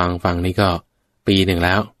ท่านผู้ฟังฟังนี่ก็ปีหนึ่งแ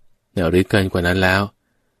ล้วหรือเกินกว่านั้นแล้ว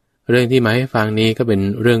เรื่องที่มาให้ฟังนี้ก็เป็น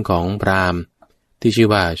เรื่องของพราหมณ์ที่ชื่อ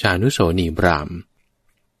ว่าชานุโสนีพราหมณ์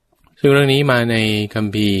ซึ่งเรื่องนี้มาในคัม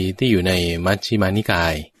ภีร์ที่อยู่ในมัชฌิมานิกา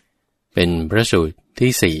ยเป็นพระสูตร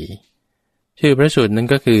ที่4ชื่อพระสูตรนั้น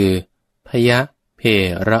ก็คือพยเพ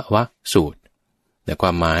ระวะสูตรแต่คว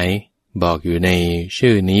ามหมายบอกอยู่ใน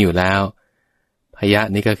ชื่อนี้อยู่แล้วพยะ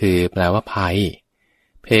นี่ก็คือแปลว่าภัย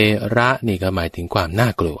เพระนี่ก็หมายถึงความน่า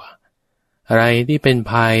กลัวอะไรที่เป็น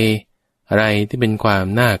ภัยอะไรที่เป็นความ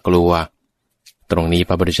น่ากลัวตรงนี้พ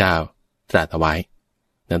ระพุทธเจ้าตรัสเอาไว้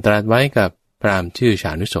ตรัสไว้กับพราหมณ์ชื่อช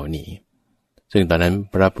านุโสนีซึ่งตอนนั้น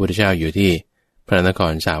พระพุทธเจ้าอยู่ที่พระนค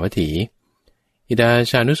รสาวัตถีอิดา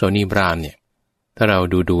ชานุโสนีพราหมณ์เนี่ยถ้าเรา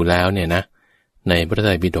ดูแล้วเนี่ยนะในพระไต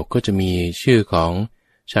รปิฎกก็จะมีชื่อของ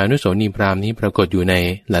ชานุโสนีพราหมณ์นี้ปรากฏอยู่ใน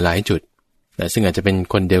หลายๆจุดแต่ซึ่งอาจจะเป็น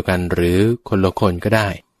คนเดียวกันหรือคนละคนก็ได้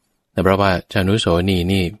แต่เพราะว่าชานุโสนี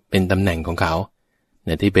นี่เป็นตำแหน่งของเขา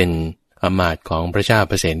ที่เป็นอมาตย์ของพระเจ้า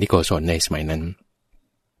ประเสนที่โกศลในสมัยนั้น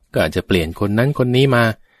ก็อาจจะเปลี่ยนคนนั้นคนนี้มา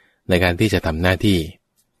ในการที่จะทำหน้าที่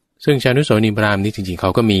ซึ่งชานุโสนีพราหมณ์นี้จริงๆเขา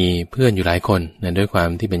ก็มีเพื่อนอยู่หลายคนด้วยความ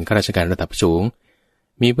ที่เป็นข้าราชการระดับสูง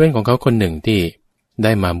มีเพื่อนของเขาคนหนึ่งที่ไ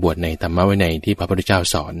ด้มาบวชในธรรมวินัยที่พระพุทธเจ้า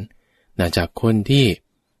สอนจากคนที่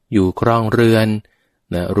อยู่ครองเรือน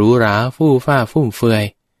หรูหราฟู่ฟ้าฟุ่มเฟือย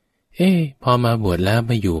พอมาบวชแล้ว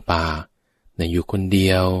มาอยู่ป่าอยู่คนเดี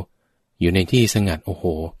ยวอยู่ในที่สงัดโอ้โห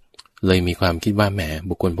เลยมีความคิดว่าแหม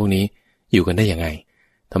บุคคลพวกนี้อยู่กันได้ยังไง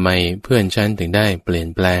ทำไมเพื่อนฉันถึงได้เปลี่ยน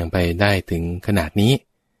แปลงไปได้ถึงขนาดนี้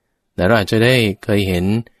แต่เราอาจจะได้เคยเห็น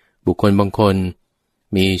บุคคลบางคน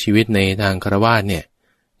มีชีวิตในทางฆราวาสเนี่ย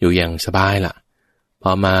อยู่อย่างสบายล่ะพ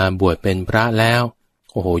อมาบวชเป็นพระแล้ว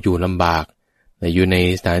โอ้โหอยู่ลำบากแต่อยู่ใน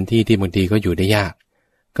สถานที่ที่บางทีก็อยู่ได้ยาก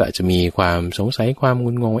ก็อาจจะมีความสงสัยความ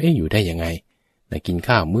งุนงงอยู่ได้ยังไงกิน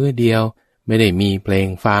ข้าวมื้อเดียวไม่ได้มีเพลง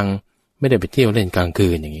ฟังไม่ได้ไปเที่ยวเล่นกลางคื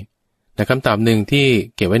นอย่างนี้แต่คำตอบหนึ่งที่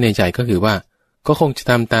เก็บไว้ในใจก็คือว่าก็คงจะ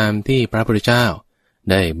ทำตามที่พระพุทธเจ้า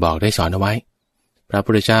ได้บอกได้สอนเอาไว้พระพุ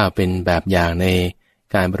ทธเจ้าเป็นแบบอย่างใน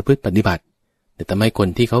การประพฤติปฏิบัติแต่ทำให้คน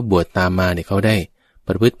ที่เขาบวชตามมาเนี่ยเขาได้ป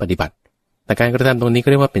ระพฤติปฏิบัติแต่การกระทำตรงนี้ก็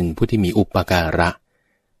เรียกว่าเป็นผู้ที่มีอุปการะ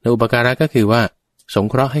และอุปการะก็คือว่าสง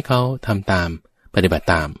เคราะห์ให้เขาทำตามปฏิบัติ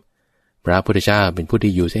ตามพระพุทธเจ้าเป็นผู้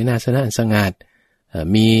ที่อยู่เสนาสนะสงัด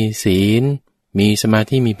มีศีลมีสมา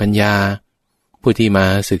ธิมีปัญญาผู้ที่มา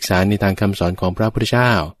ศึกษาในทางคำสอนของพระพุทธเจ้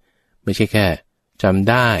าไม่ใช่แค่จำ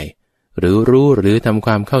ได้หรือรู้หรือทำค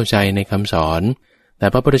วามเข้าใจในคำสอนแต่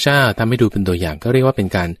พระพุทธเจ้าทำให้ดูเป็นตัวอย่างก็เรียกว่าเป็น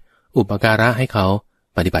การอุปการะให้เขา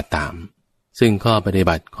ปฏิบัติตามซึ่งข้อปฏิ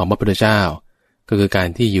บัติของพระพุทธเจ้าก็คือการ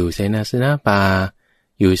ที่อยู่เสนาสนะป่า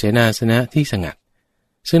อยู่เสนาสนะที่สงัด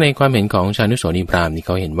ซึ่งในความเห็นของชานุโสนีพราหมณ์นี่เข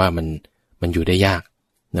าเห็นว่ามันอยู่ได้ยาก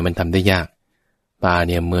มันทำได้ยากป่าเ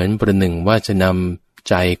นี่ยเหมือนประหนึ่งว่าจะนำ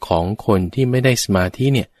ใจของคนที่ไม่ได้สมาธิ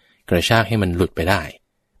เนี่ยกระชากให้มันหลุดไปได้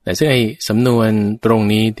แต่ซึ่งไอ้สำนวนตรง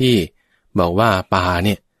นี้ที่ บอกว่าปลาเ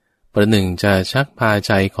นี่ยประหนึ่งจะชักพาใ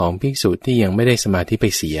จของภิกษุที่ยังไม่ได้สมาธิไป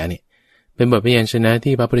เสียเนี่ยเป็นบทพยัญชนะ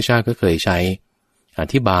ที่พระพุทธเจ้าก็เคยใช้อ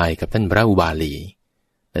ธิบายกับท่านพระอุบาลี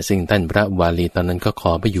แต่ซึ่งท่านพระอุบาลีตอนนั้นก็ข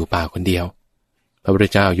อไปอยู่ป่าคนเดียวพระพุทธ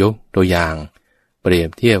เจ้ายกตัวอย่างเปรียบ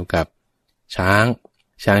เทียบกับช้า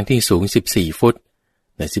งที่สูง14ฟุต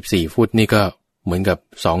แต่14ฟุตนี่ก็เหมือนกับ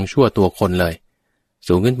2ชั่วตัวคนเลย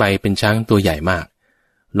สูงขึ้นไปเป็นช้างตัวใหญ่มาก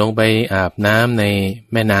ลงไปอาบน้ำใน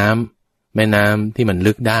แม่น้ำที่มัน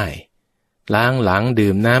ลึกได้ล้างหลัง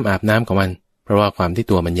ดื่มน้ำอาบน้ำของมันเพราะว่าความที่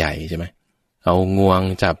ตัวมันใหญ่ใช่ไหมเอางวง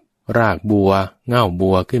จับรากบัวเง่า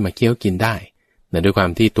บัวขึ้นมาเคี้ยวกินได้แต่ด้วยความ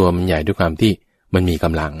ที่ตัวมันใหญ่ด้วยความที่มันมีก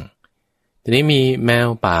ำลังทีนี้มีแมว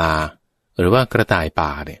ป่าหรือว่ากระต่ายป่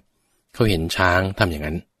าเนี่ยเขาเห็นช้างทำอย่าง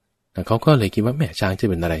นั้นแล้วเขาก็เลยคิดว่าแม่ช้างจะ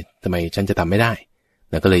เป็นอะไรทำไมฉันจะทำไม่ได้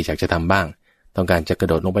แล้วก็เลยอยากจะทำบ้างต้องการจะกระ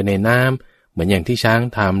โดดลงไปในน้ำเหมือนอย่างที่ช้าง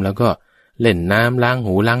ทำแล้วก็เล่นน้ำล้าง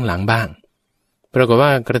หูล้างหลังบ้างปรากฏว่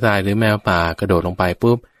ากระต่ายหรือแมวป่ากระโดดลงไป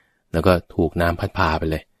ปุ๊บแล้วก็ถูกน้ำพัดพาไป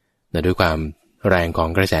เลยแต่ด้วยความแรงของ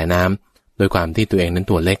กระแสน้ำโดยความที่ตัวเองนั้น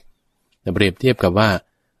ตัวเล็กแต่เปรียบเทียบกับว่า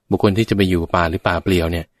บุคคลที่จะไปอยู่ป่าหรือป่าเปลี่ยว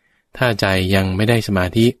เนี่ยถ้าใจยังไม่ได้สมา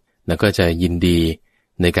ธิแล้วก็จะยินดี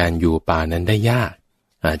ในการอยู่ป่านั้นได้ยาก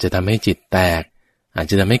อาจจะทำให้จิตแตกอาจ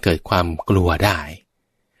จะทำให้เกิดความกลัวได้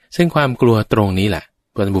ซึ่งความกลัวตรงนี้แหละ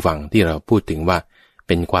เพื่อนผู้ฟังที่เราพูดถึงว่าเ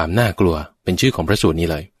ป็นความน่ากลัวเป็นชื่อของพระสูตรนี้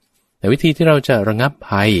เลยแต่วิธีที่เราจะระงับ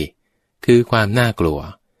ภัยคือความน่ากลัว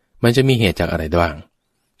มันจะมีเหตุจากอะไรบ้าง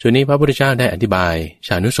ส่วนนี้พระพุทธเจ้าได้อธิบายช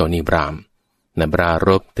านุโสนีพราหมณ์ในปราร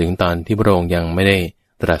ภถึงตอนที่พระองค์ยังไม่ได้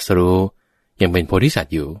ตรัสรู้ยังเป็นโพธิสัต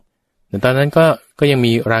ว์อยู่แต่ตอนนั้นก็ยัง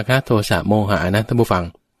มีราคะโทสะโมหะนะท่านผู้ฟัง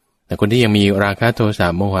แต่คนที่ยังมีราคะโทสะ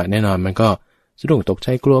โมหะแน่นอนมันก็สะดุ้งตกใจ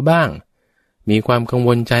กลัวบ้างมีความกังว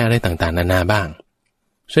ลใจอะไรต่างๆนานาบ้าง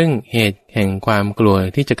ซึ่งเหตุแห่งความกลัว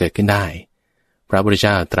ที่จะเกิดขึ้นได้พระพุทธเ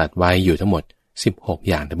จ้าตรัสไว้อยู่ทั้งหมด16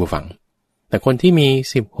อย่างท่านผู้ฟังแต่คนที่มี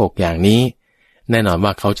16อย่างนี้แน่นอนว่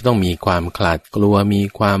าเขาจะต้องมีความขลาดกลัวมี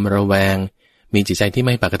ความระแวงมีจิตใจที่ไ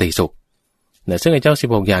ม่ปกติสุขแต่ซึ่งไอ้เจ้า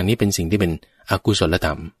16อย่างนี้เป็นสิ่งที่เป็นอกุศลธร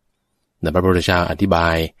รมแต่พระพุทธเจ้าอธิบา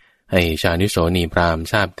ยให้ชานุโสนีพราหมณ์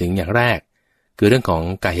ทราบถึงอย่างแรกคือเรื่องของ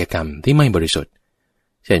กายกรรมที่ไม่บริสุทธิ์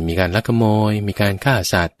เช่นมีการลักขโมยมีการฆ่า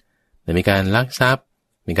สัตว์มีการลักทรัพย์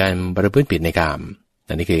มีการประพฤติผิดในกาม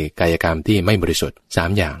อันนี้คือกายกรรมที่ไม่บริสุทธิ์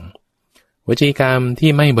3อย่างวจีกรรมที่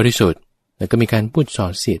ไม่บริสุทธิ์แล้วก็มีการพูดส่อ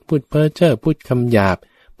เสียดพูดเพ้อเจ้อพูดคำหยาบ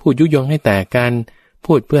พูดยุยงให้แตกกัน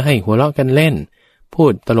พูดเพื่อให้หัวเราะกันเล่นพู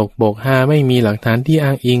ดตลกโปกฮาไม่มีหลักฐานที่อ้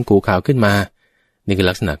างอิงกูข่าวขึ้นมานี่คือ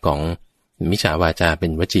ลักษณะของมิจฉาวาจาเป็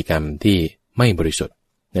นวจีกรรมที่ไม่บริสุทธิ์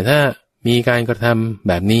แต่ถ้ามีการกระทำ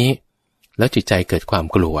แบบนี้แล้วจิตใจเกิดความ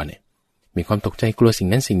กลัวเนี่ยมีความตกใจกลัวสิ่ง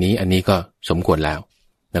นั้นสิ่งนี้อันนี้ก็สมควรแล้ว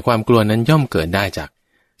แต่ความกลัวนั้นย่อมเกิดได้จาก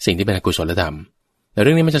สิ่งที่เป็นอกุศลธรรมแต่เ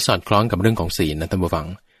รื่องนี้มันจะสอดคล้องกับเรื่องของศีลนะท่านผู้ฟัง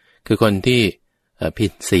คือคนที่ผิ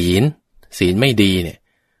ดศีลไม่ดีเนี่ย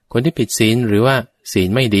คนที่ผิดศีลหรือว่าศีล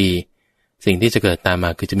ไม่ดีสิ่งที่จะเกิดตามมา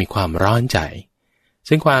คือจะมีความร้อนใจ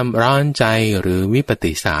ซึ่งความร้อนใจหรือวิป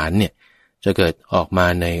ฏิสารเนี่ยจะเกิดออกมา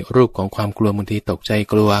ในรูปของความกลัวบางทีตกใจ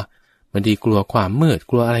กลัวบางทีกลัวความมืด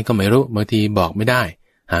กลัวอะไรก็ไม่รู้บางทีบอกไม่ได้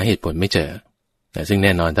หาเหตุผลไม่เจอแต่ซึ่งแ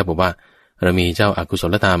น่นอนถ้าบอกว่าเรามีเจ้าอกุศ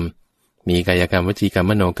ลธรรมมีกายกรรมวจีกรรม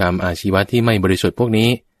มโนกรรมอาชีวะที่ไม่บริสุทธิ์พวกนี้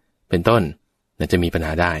เป็นต้นจะมีปัญห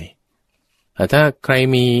าได้แต่ถ้าใคร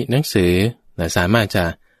มีหนังสือสามารถจะ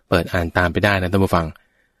เปิดอ่านตามไปได้นะท่านผู้ฟัง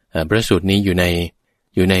พระสูตรนี้อยู่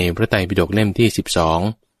ในพระไตรปิฎกเล่มที่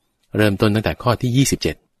12เริ่มต้นตั้งแต่ข้อที่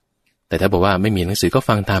27แต่ถ้าบอกว่าไม่มีหนังสือก็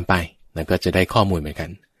ฟังตามไปนะก็จะได้ข้อมูลเหมือนกัน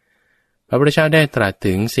พระพุทธเจ้าได้ตรัส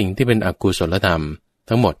ถึงสิ่งที่เป็นอกุศลธรรม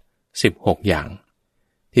ทั้งหมด16อย่าง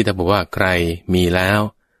ที่ถ้าบอกว่าใครมีแล้ว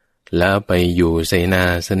ไปอยู่เสนา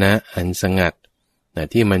สนะอันสงัด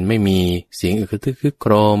ที่มันไม่มีเสียงอึกทึกคึกโค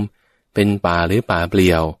รมเป็นป่าหรือป่าเป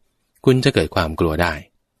ลี่ยวคุณจะเกิดความกลัวได้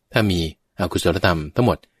ถ้ามีอกุศลธรรมทั้งห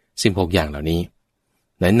มด16อย่างเหล่านี้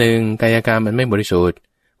1กายกรรมมันไม่บริสุทธิ์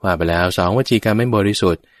ว่าไปแล้ว2วจีกรรมไม่บริ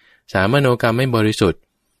สุทธิ์3มโนกรรมไม่บริสุทธิ์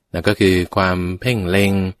นั่นก็คือความเพ่งเล็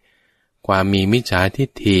งความมีมิจฉาทิฏ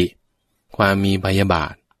ฐิความมีพยาบา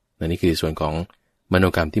ทนี่คือส่วนของมโน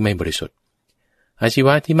กรรมที่ไม่บริสุทธิ์อาชีว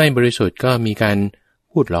ะที่ไม่บริสุทธิ์ก็มีการ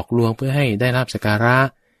พูดหลอกลวงเพื่อให้ได้ลาภสักการะ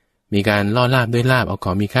มีการล่อลาภด้วยลาภเอาข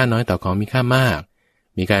องมีค่าน้อยต่อของมีค่ามาก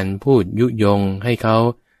มีการพูดยุยงให้เขา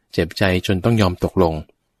เจ็บใจจนต้องยอมตกลง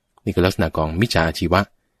นี่คือลักษณะของมิจฉาอาชีวะ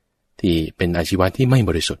ที่เป็นอาชีวะที่ไม่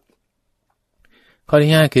บริสุทธิ์ข้อ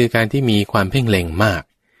ที่5คือการที่มีความเพ่งเล็งมาก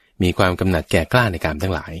มีความกำหนัดแก่กล้าในกามทั้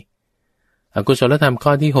งหลายอกุศลธรรมข้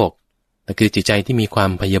อที่6นั่นคือจิตใจที่มีควา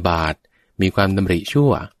มพยาบาทมีความดำริชั่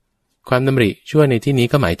วความดำริชั่วในที่นี้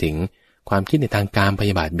ก็หมายถึงความคิดในทางกามพ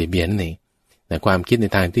ยาบาทเบียดเบียนนั่นเอง แต่ความคิดใน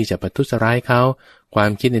ทางที่จะประทุษร้ายเขาควา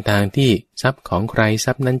มคิดในทางที่ทรัพย์ของใครท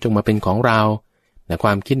รัพย์นั้นจงมาเป็นของเราแต่คว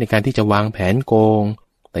ามคิดในการที่จะวางแผนโกง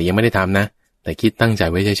แต่ยังไม่ได้ทำนะแต่คิดตั้งใจ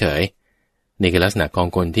ไว้เฉยๆนี่คือลักษณะของ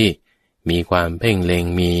คนที่มีความเพ่งเล็ง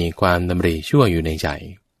มีความดำริชั่วอยู่ในใจ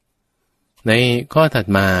ในข้อถัด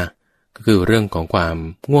มาก็คือเรื่องของความ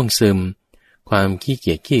ง่วงซึมความขี้เ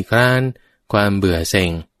กียจขี้คร้านความเบื่อเซ็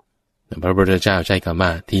งพระพุทธเจ้าใช้คำว่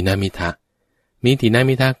าทีนามิทะมีทีนา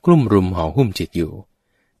มิทะกลุ่มรุมห่อหุ้มจิตอยู่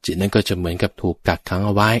จิตนั้นก็จะเหมือนกับถูกกักขังเ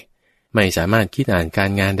อาไว้ไม่สามารถคิดอ่านกา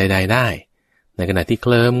รงานใดๆได้ในขณะที่เค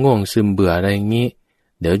ลิ้มง่วงซึมเบื่ออะไรอย่างนี้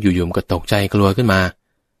เดี๋ยวอยู่ๆก็ตกใจกลัวขึ้นมา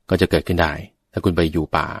ก็จะเกิดขึ้นได้ถ้าคุณไปอยู่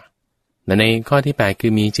ป่าในข้อที่8คื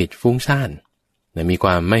อมีจิตฟุ้งซ่านมีคว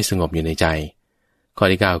ามไม่สงบอยู่ในใจข้อ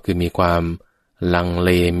ที่9คือมีความลังเล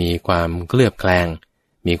มีความเคลือบแคลง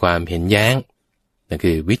มีความเห็นแย้งนั่น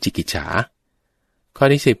คือวิจิกิจฉาข้อ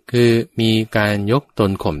ที่10คือมีการยกต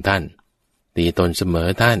นข่มท่านตีตนเสมอ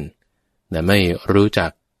ท่านไม่รู้จั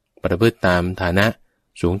กประพฤติตามฐานะ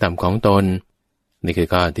สูงต่ำของตนนี่คือ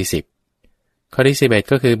ข้อที่10ข้อที่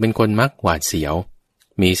11ก็คือเป็นคนมักหวาดเสียว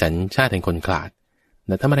มีสัญชาติแห่งคนขลาด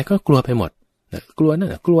ทำอะไรก็กลัวไปหมดกลัวนั่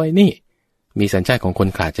นกลัวนี่มีสัญชาติของคน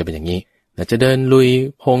ขลาดจะเป็นอย่างนี้จะเดินลุย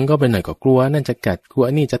พงก็เป็นหน่อยก็กลัวนั่นจะกัดกลัว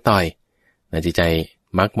นี่จะต่อยจิตใจ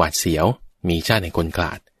มักหวาดเสียวมีชาติแห่งคนขล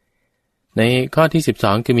าดในข้อที่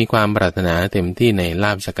12คือมีความปรารถนาเต็มที่ในล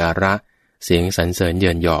าภสักการะเสียงสรรเสริญเ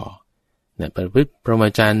ยินหย่อประพฤติพรหม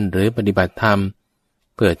จรรย์หรือปฏิบัติธรรม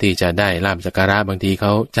เพื่อที่จะได้ลาภสักการะบางทีเข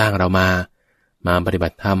าจ้างเรามาปฏิบั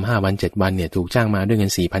ติธรรม5วัน7วันเนี่ยถูกจ้างมาด้วยเงิ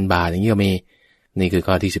น 4,000 บาทอย่างนี้ก็มีนี่คือ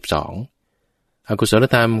ข้อที่12อกุศล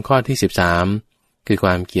ธรรมข้อที่13คือคว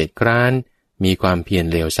ามเกียจคร้านมีความเพียร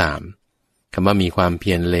เลวทรามคำว่ามีความเ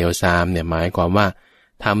พียรเลวทรามเนี่ยหมายความว่า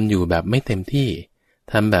ทำอยู่แบบไม่เต็มที่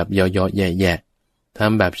ทำแบบย่อๆแย่ๆท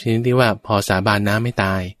ำแบบชนิดที่ว่าพอสาบานน้ำไม่ต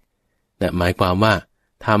ายเนี่ยหมายความว่า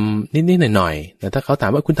ทำนิดๆหน่อยๆแต่ถ้าเขาถา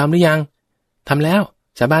มว่าคุณทำหรือยังทำแล้ว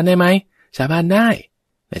สาบานได้ไหมสาบานได้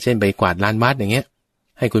เช่นไปกวาดลานวัดอย่างเงี้ย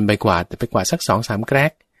ให้คุณไปกวาดแต่ไปกวาดสัก 2-3 แกร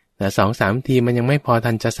กแต่ 2-3 ทีมันยังไม่พอ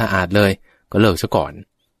ทันจะสะอาดเลยก็เลิกซะก่อน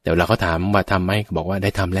เดี๋ยวเราเขาถามว่าทำไหมก็บอกว่าได้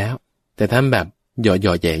ทำแล้วแต่ทำแบบห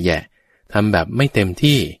ย่อๆแย่ๆทำแบบไม่เต็ม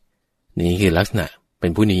ที่นี่คือลักษณะเป็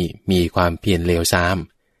นผู้นี้มีความเพียรเลวทราม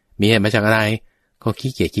มีเหตุมาจากอะไรก็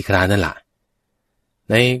ขี้เกียจขี้คร้านนั่นแหละ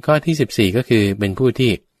ในข้อที่14ก็คือเป็นผู้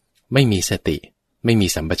ที่ไม่มีสติไม่มี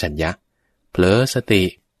สัมปชัญญะเผลอสติ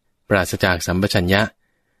ปราศจากสัมปชัญญะ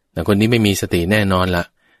แต่คนนี้ไม่มีสติแน่นอนละ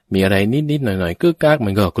มีอะไรนิดๆหน่อยๆกึกกักมั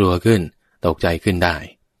นก็กลัวขึ้นตกใจขึ้นได้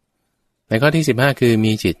ในข้อที่15คือ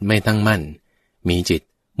มีจิตไม่ตั้งมั่นมีจิต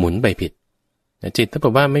หมุนไปผิดจิตถ้าบ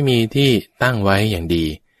อกว่าไม่มีที่ตั้งไว้อย่างดี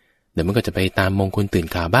เดี๋ยวมันก็จะไปตามมงคลตื่น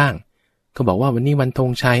ข่าวบ้างเขาบอกว่าวันนี้วันธง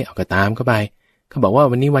ชัยเอาก็ตามเข้าไปเขาบอกว่า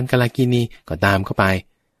วันนี้วันกาลกินีก็ตามเข้าไป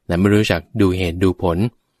แต่ไม่รู้จักดูเหตุดูผล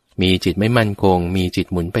มีจิตไม่มั่นคงมีจิต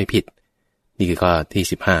หมุนไปผิดนี่คือข้อที่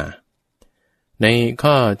15ใน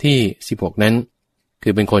ข้อที่16นั้นคื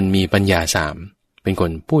อเป็นคนมีปัญญา3เป็นค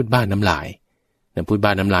นพูดบ้าน้ำลายแต่พูดบ้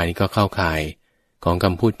าน้ำลายนี่ก็เข้าข่ายของค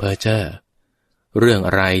ำพูดเพ้อเจ้อเรื่องอ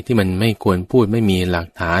ะไรที่มันไม่ควรพูดไม่มีหลัก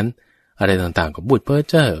ฐานอะไรต่างๆก็พูดเพ้อ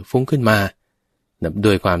เจ้อฟุ้งขึ้นมา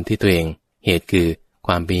ด้วยความที่ตัวเองเหตุคือค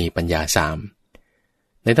วามมีปัญญา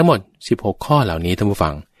3ในทั้งหมด16ข้อเหล่านี้ท่านผู้ฟั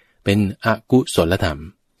งเป็นอกุศลธรรม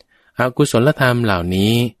อกุศลธรรมเหล่า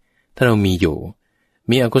นี้ถ้าเรามีอยู่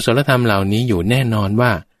มีอกุศลธรรมเหล่านี้อยู่แน่นอนว่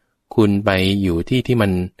าคุณไปอยู่ที่มั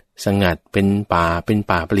นสงัดเป็นป่าเ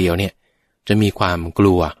ปลี่ยวเนี่ยจะมีความก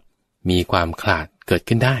ลัวมีความขลาดเกิด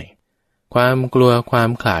ขึ้นได้ความกลัวความ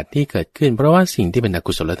ขลาดที่เกิดขึ้นเพราะว่าสิ่งที่เป็นอ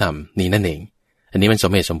กุศลธรรมนี้นั่นเองอันนี้มันส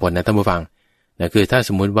มเหตุสมผลนะท่านผู้ฟังนะคือถ้าส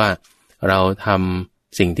มมุติว่าเราท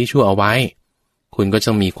ำสิ่งที่ชั่วเอาไว้คุณก็จ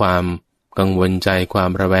ะมีความกังวลใจความ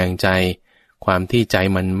ระแวงใจความที่ใจ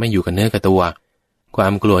มันไม่อยู่กับเนื้อกับตัวควา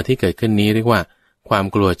มกลัวที่เกิดขึ้นนี้เรียกว่าความ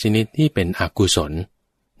กลัวชนิดที่เป็นอกุศล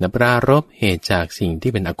นะปรารภเหตุจากสิ่ง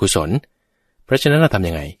ที่เป็นอกุศลเพราะฉะนั้นเราทำ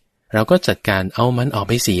ยังไงเราก็จัดการเอามันออก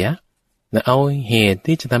ไปเสียนะเอาเหตุ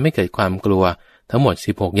ที่จะทำให้เกิดความกลัวทั้งหมด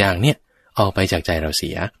16อย่างเนี่ยออกไปจากใจเราเสี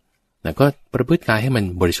ยแล้วก็ประพฤติกายให้มัน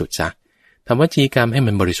บริสุทธิ์ซะทำวจีกรรมให้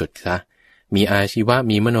มันบริสุทธิ์ซะมีอาชีวะ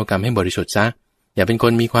มีมโนกรรมให้บริสุทธิ์ซะอย่าเป็นค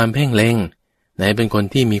นมีความเพ่งเล็งนะเป็นคน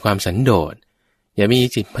ที่มีความสันโดษอย่ามี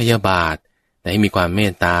จิตพยาบาทแต่ให้มีความเม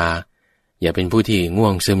ตตาอย่าเป็นผู้ที่ง่ว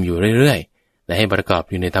งซึมอยู่เรื่อยๆแต่ให้ประกอบ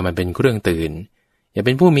อยู่ในธรรมเป็นเครื่องตื่นอย่าเ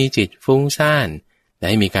ป็นผู้มีจิตฟุ้งซ่านแต่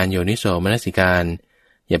ให้มีการโยนิโสมนสิการ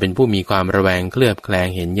อย่าเป็นผู้มีความระแวงเคลือบแคลง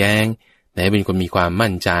เห็นแย้งแต่ให้เป็นคนมีความ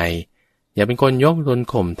มั่นใจอย่าเป็นคนยกตน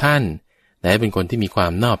ข่มท่านแต่ให้เป็นคนที่มีควา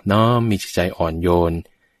มนอบน้อมมีจิตใจอ่อนโยน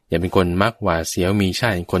อย่าเป็นคนมักหวาดเสียวมีชา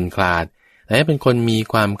ติคนคลาดแต่ให้เป็นคนมี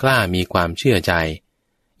ความกล้ามีความเชื่อใจ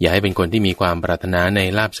อย่าให้เป็นคนที่มีความปรารถนาใน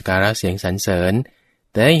ลาภสักการะเสียงสรรเสริญ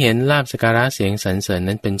แต่ให้เห็นลาภสักการะเสียงสรรเสริญ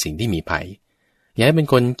นั้นเป็นสิ่งที่มีภัยอย่าให้เป็น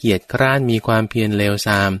คนเกียจคร้านมีความเพียรเลวท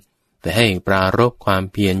รามแต่ให้ปรารภความ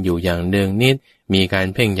เพียรอยู่อย่างเนืองนิดมีการ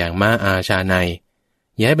เพ่งอย่างม้าอาชาใน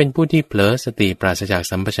อย่าให้เป็นผู้ที่เผลอสติปราศจาก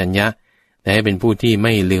สัมปชัญญะแต่ให้เป็นผู้ที่ไ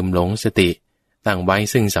ม่ลืมหลงสติตั้งไว้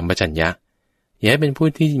ซึ่งสัมปชัญญะอย่าให้เป็นผู้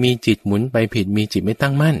ที่มีจิตหมุนไปผิดมีจิตไม่ตั้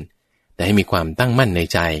งมั่นแต่ให้มีความตั้งมั่นใน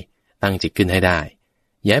ใจตั้งจิตขึ้นให้ได้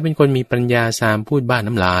อย่าให้เป็นคนมีปัญญาซามพูดบ้า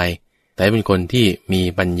น้ำลายแต่ให้เป็นคนที่มี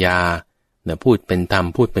ปัญญาพูดเป็นธรรม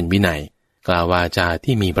พูดเป็นวินัยกล่าววาจา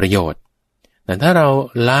ที่มีประโยชน์แต่ถ้าเรา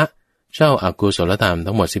ละเจ้าอกุศลธรรม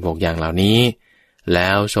ทั้งหมด16อย่างเหล่านี้แล้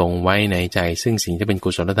วทรงไว้ในใจซึ่งสิ่งที่เป็นกุ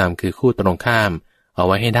ศลธรรมคือคู่ตรงข้ามเอาไ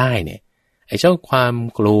ว้ให้ได้เนี่ยไอ้เจ้าความ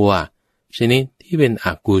กลัวชนิดที่เป็นอ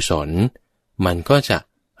กุศลมันก็จะ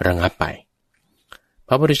ระงับไปพ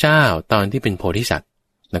ระพุทธเจ้าตอนที่เป็นโพธิสัตว์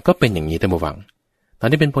ก็เป็นอย่างนี้ท่านผู้ฟังตอน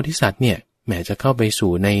ที่เป็นโพธิสัตว์เนี่ยแม้จะเข้าไป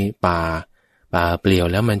สู่ในป่าเปลี่ยว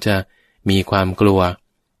แล้วมันจะมีความกลัว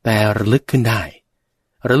แต่ระลึกขึ้นไ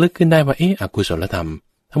ด้ว่าอกุศลธรรม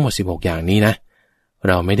ทั้งหมด16อย่างนี้นะเ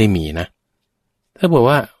ราไม่ได้มีนะถ้าบอก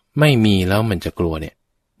ว่าไม่มีแล้วมันจะกลัวเนี่ย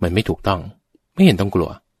มันไม่ถูกต้องไม่เห็นต้องกลัว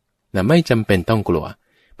แต่ไม่จำเป็นต้องกลัว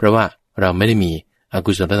เพราะว่าเราไม่ได้มีอ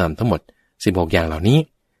กุศลธรรมทั้งหมด16อย่างเหล่านี้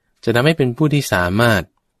จะทำให้เป็นผู้ที่สามารถ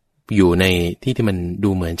อยู่ในที่ที่มันดู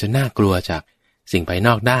เหมือนจะน่ากลัวจากสิ่งภายน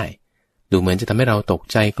อกได้ดูเหมือนจะทำให้เราตก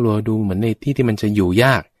ใจกลัวดูเหมือนในที่ที่มันจะอยู่ย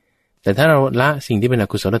ากแต่ถ้าเราละสิ่งที่เป็นอ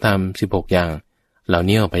กุศลธรรม16อย่างเหล่า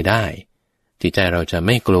นี้ออกไปได้จิตใจเราจะไ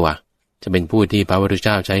ม่กลัวจะเป็นผู้ที่พระพุทธเ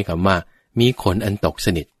จ้าใช้คำว่ามีขนอันตกส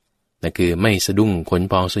นิทนั่นคือไม่สะดุ้งขน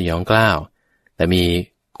พองสยองกล้าวแต่มี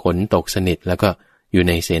ขนตกสนิทแล้วก็อยู่ใ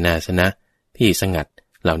นเสนาสนะที่สงัด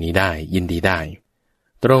เหล่านี้ได้ยินดีได้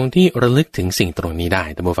ตรงที่ระลึกถึงสิ่งตรงนี้ได้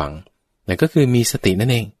ท่านผู้ฟังนั่นก็คือมีสตินั่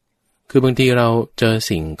นเองคือบางทีเราเจอ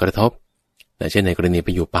สิ่งกระทบแต่เช่นในกรณีไป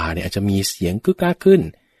อยู่ป่าเนี่ยอาจจะมีเสียงกึกกักขึ้น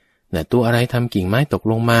ตัวอะไรทำกิ่งไม้ตก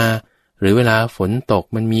ลงมาหรือเวลาฝนตก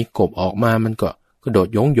มันมีกบออกมามันก็กระโดด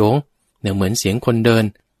โยงเนี่ยเหมือนเสียงคนเดิน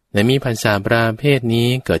แต่มีภาษาประเภทนี้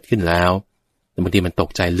เกิดขึ้นแล้วแต่บางทีมันตก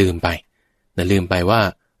ใจลืมไปว่า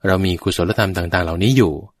เรามีกุศลธรรมต่างๆเหล่านี้อ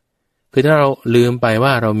ยู่คือถ้าเราลืมไปว่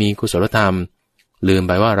าเรามีกุศลธรรมลืมไ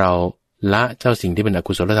ปว่าเราละเจ้าสิ่งที่เป็นอ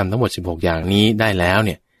กุศลธรรมทั้งหมด16อย่างนี้ได้แล้วเ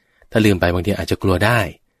นี่ยถ้าลืมไปบางทีอาจจะกลัวได้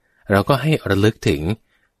เราก็ให้ระลึกถึง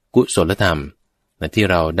กุศลธรรมที่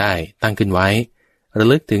เราได้ตั้งขึ้นไว้ระ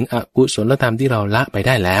ลึกถึงอกุศลธรรมที่เราละไปไ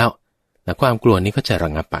ด้แล้วความกลัวนี้ก็จะระ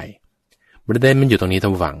งับไปประเด็นมันอยู่ตรงนี้ท่า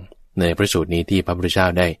นผู้ฟังในพระสูตรนี้ที่พระพุทธเจ้า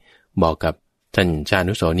ได้บอกกับท่านชา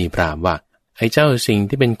นุโสนีพราหมณ์ว่าไอ้เจ้าสิ่ง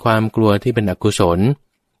ที่เป็นความกลัวที่เป็นอกุศล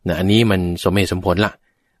อันนี้มันสมเหตุสมผลละ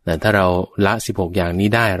ถ้าเราละ16อย่างนี้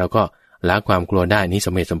ได้เราก็ละความกลัวได้นี้ส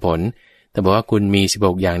มเหตุสมผลแต่บอกว่าคุณมี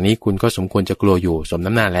16อย่างนี้คุณก็สมควรจะกลัวอยู่สม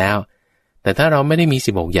น้ำหน้าแล้วแต่ถ้าเราไม่ได้มี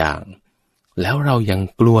16อย่างแล้วเรายัง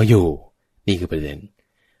กลัวอยู่นี่คือประเด็น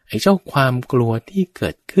ไอ้เจ้าความกลัวที่เกิ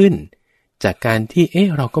ดขึ้นจากการที่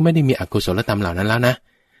เราก็ไม่ได้มีอกุศลธรรมเหล่านั้นแล้วนะ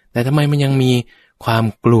แต่ทำไมมันยังมีความ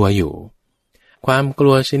กลัวอยู่ความก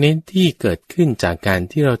ลัวชนิดที่เกิดขึ้นจากการ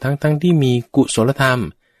ที่เราทั้งที่มีกุศลธรรม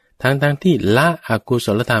ทั้งที่ละอกุศ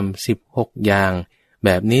ลธรรม16อย่างแบ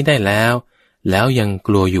บนี้ได้แล้วยังก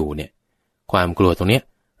ลัวอยู่เนี่ยความกลัวตรงนี้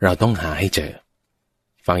เราต้องหาให้เจอ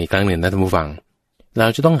ฟังอีกครั้งหนึ่งนะท่านผู้ฟังเรา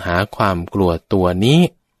จะต้องหาความกลัวตัวนี้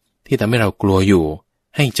ที่ทำให้เรากลัวอยู่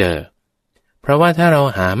ให้เจอเพราะว่าถ้าเรา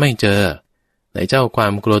หาไม่เจอในเจ้าควา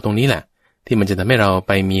มกลัวตรงนี้แหละที่มันจะทำให้เราไ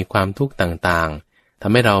ปมีความทุกข์ต่างๆท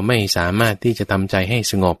ำให้เราไม่สามารถที่จะทำใจให้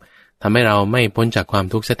สงบทำให้เราไม่พ้นจากความ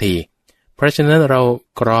ทุกข์สักทีเพราะฉะนั้นเรา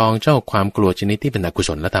กรองเจ้าความกลัวชนิดที่เป็นอกุศ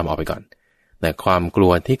ลธรรมออกไปก่อนแต่ความกลั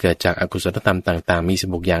วที่เกิดจากอกุศลธรรมต่างๆมี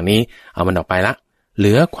16อย่างนี้เอามันออกไปละเห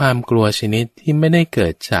ลือความกลัวชนิดที่ไม่ได้เกิ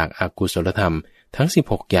ดจากอกุศลธรรมทั้ง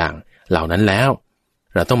16อย่างเหล่านั้นแล้ว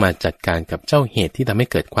เราต้องมาจัดการกับเจ้าเหตุที่ทำให้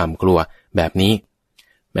เกิดความกลัวแบบนี้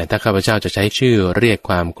แม้ถ้าข้าพเจ้าจะใช้ชื่อเรียก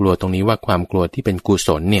ความกลัวตรงนี้ว่าความกลัวที่เป็นกุศ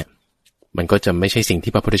ลเนี่ยมันก็จะไม่ใช่สิ่ง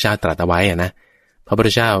ที่พระพุทธเจ้าตรัสเอาไว้นะพระพุทธ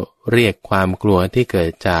เจ้าเรียกความกลัวที่เกิ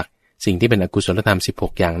ดจากสิ่งที่เป็นอกุศลธรรม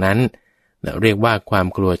16อย่างนั้นเรียกว่าความ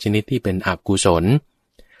กลัวชนิดที่เป็นอกุศล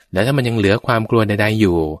และถ้ามันยังเหลือความกลัวใดๆอ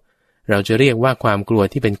ยู่เราจะเรียกว่าความกลัว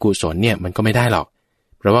ที่เป็นกุศลเนี่ยมันก็ไม่ได้หรอก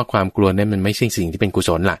เพราะว่าความกลัวนั้นมันไม่ใช่สิ่งที่เป็นกุศ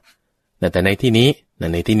ลล่ะแต่ในที่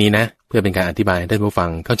นี้นะเพื่อเป็นการอธิบายให้ท่านผู้ฟัง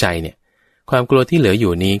เข้าใจเนี่ยความกลัวที่เหลืออ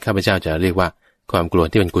ยู่นี้ข้าพเจ้าจะเรียกว่าความกลัว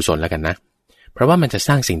ที่เป็นกุศลแล้วกันนะเพราะว่ามันจะส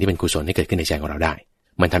ร้างสิ่งที่เป็นกุศลให้เกิดขึ้นในใจของเราได้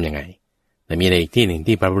มันทำยังไงแต่มีในอีกที่หนึ่ง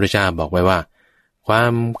ที่พระพุทธเจ้าบอกไว้ว่าควา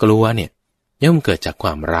มกลัวเนี่ยย่อมเกิดจากคว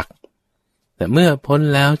ามรักแต่เมื่อพ้น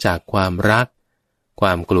แล้วจากความรักคว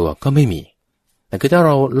ามกลัวก็ไม่มีแต่คือถ้าเร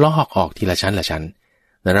าลอกออกทีละชั้น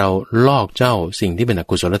เราลอกเจ้าสิ่งที่เป็นอ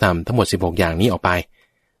กุศลธรรมทั้งหมด16อย่างนี้ออกไป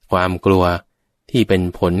ความกลัวที่เป็น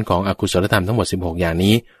ผลของอกุศลธรรมทั้งหมด16อย่าง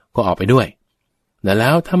นี้ก็ออกไปด้วยแล้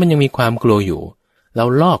วถ้ามันยังมีความกลัวอยู่เรา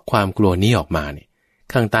ลอกความกลัวนี้ออกมาเนี่ย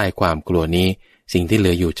ข้างใต้ความกลัวนี้สิ่งที่เหลื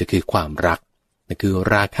ออยู่จะคือความรักนั่นคือ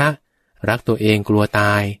ราคะรักตัวเองกลัวต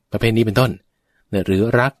ายประเภทนี้เป็นต้นหรือ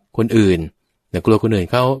รักคนอื่นกลัวคนอื่น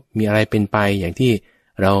เขามีอะไรเป็นไปอย่างที่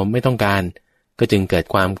เราไม่ต้องการก็จึงเกิด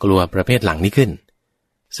ความกลัวประเภทหลังนี้ขึ้น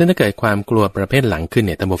ซึ่งถ้าเกิดความกลัวประเภทหลังขึ้นเ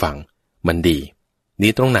นี่ยท่านผู้ฟังมันดี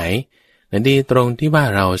ตรงไหนดีตรงที่ว่า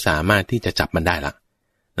เราสามารถที่จะจับมันได้ละ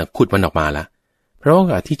ขุดมันออกมาละเพราะ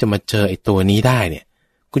ว่าที่จะมาเจอไอ้ตัวนี้ได้เนี่ย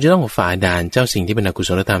คุณจะต้องฝ่าด่านเจ้าสิ่งที่เป็นอกุศ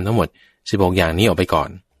ลธรรมทั้งหมด16อย่างนี้ออกไปก่อน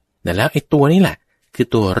แล้วไอ้ตัวนี้แหละคือ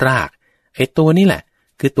ตัวรากไอ้ตัวนี้แหละ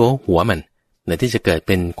คือตัวหัวมันที่จะเกิดเ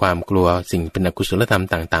ป็นความกลัวสิ่งเป็นอกุศลธรรม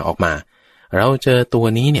ต่างๆออกมาเราเจอตัว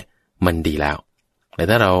นี้เนี่ยมันดีแล้วแต่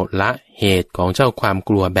ถ้าเราละเหตุของเจ้าความก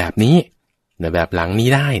ลัวแบบนี้ในแบบหลังนี้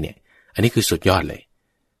ได้เนี่ยอันนี้คือสุดยอดเลย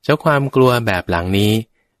เจ้าความกลัวแบบหลังนี้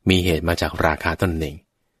มีเหตุมาจากราคะตนเอง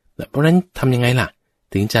เพราะฉะนั้นทำยังไงล่ะ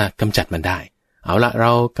ถึงจะกำจัดมันได้เอาละเร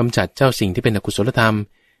ากำจัดเจ้าสิ่งที่เป็นอกุศลธรรม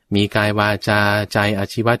มีกายวาจาใจอา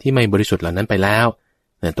ชีวะที่ไม่บริสุทธิ์เหล่านั้นไปแล้ว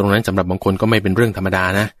แต่ตรงนั้นสำหรับบางคนก็ไม่เป็นเรื่องธรรมดา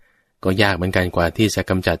นะก็ยากเหมือนกันกว่าที่จะ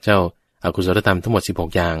กำจัดเจ้าอกุศลธรรมทั้งหมด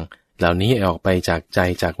16อย่างเหล่านี้ออกไปจากใจ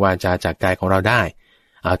จากวาจาจากกายของเราได้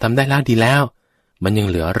เอาทำได้แล้วดีแล้วมันยัง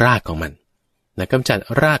เหลือรากของมันกำจัด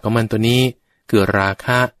รากของมันตัวนี้คือราค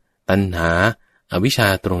ะตัณหาอวิชชา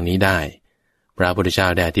ตรงนี้ได้พระพุทธเจ้า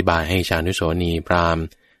ได้อธิบายให้ชาวนุโสนีพราหมณ์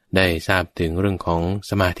ได้ทราบถึงเรื่องของ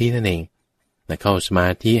สมาธินั่นเองเข้าสมา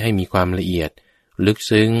ธิให้มีความละเอียดลึก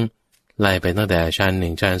ซึ้งไล่ไปตั้งแต่ชั้น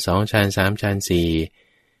1ชั้น2ชั้น3ชั้น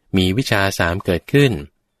4มีวิชา3เกิดขึ้น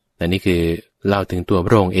และนี่คือเล่าถึงตัวพ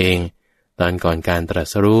ระองค์เองตอนก่อนการตรั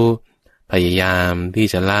สรู้พยายามที่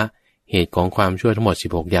จะละเหตุของความชั่วทั้งหมด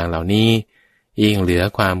16อย่างเหล่านี้ยิ่งเหลือ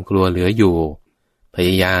ความกลัวเหลืออยู่พย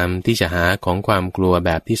ายามที่จะหาของความกลัวแ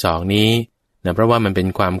บบที่2นี้เพราะว่ามันเป็น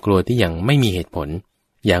ความกลัวที่ยังไม่มีเหตุผล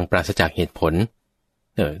อย่างปราศจากเหตุผล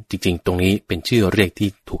จริงๆตรงนี้เป็นชื่อเรียกที่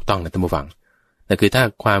ถูกต้องนะท่านผู้ฟังแต่คือถ้า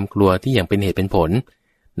ความกลัวที่ยังเป็นเหตุเป็นผล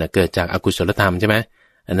เกิดจากอกุศลธรรมใช่ไหม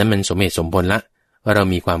อันนั้นมันสมเหตุสมผลละว่าเรา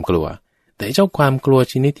มีความกลัวแต่เจ้าความกลัว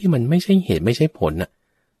ชนิดที่มันไม่ใช่เหตุไม่ใช่ผล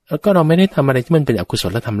แล้วก็เราไม่ได้ทำอะไรที่มันเป็นอกุศ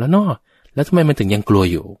ลธรรมแล้วเนาะแล้วทำไมมันถึงยังกลัว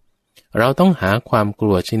อยู่เราต้องหาความก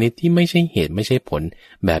ลัวชนิดที่ไม่ใช่เหตุไม่ใช่ผล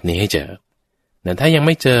แบบนี้ให้เจอแต่ถ้ายังไ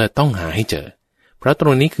ม่เจอต้องหาให้เจอเพราะตร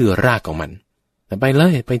งนี้คือรากของมันไปเล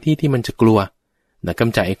ยไปที่มันจะกลัวก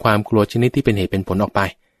ำจัดไอ้ความกลัวชนิดที่เป็นเหตุเป็นผลออกไป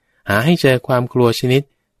หาให้เจอความกลัวชนิด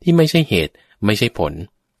ที่ไม่ใช่เหตุไม่ใช่ผล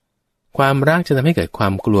ความรักจะทำให้เกิดควา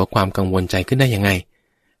มกลัวความกังวลใจขึ้นได้ยังไง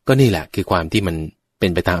ก็นี่แหละคือความที่มันเป็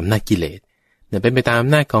นไปตามอำนาจกิเลสเป็นไปตามอ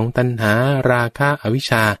ำนาจของตัณหาราคะอวิช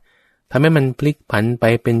ชาทำให้มันพลิกผันไป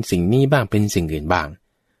เป็นสิ่งนี้บ้างเป็นสิ่งอื่นบ้าง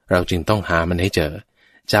เราจึงต้องหามันให้เจอ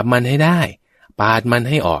จับมันให้ได้ปาดมัน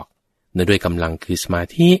ให้ออกด้วยกำลังคือสมา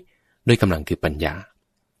ธิด้วยกำลังคือปัญญา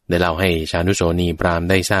ได้เล่าให้ชานุโสนีพราหมณ์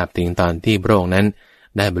ได้ทราบถึงตอนที่พระองค์นั้น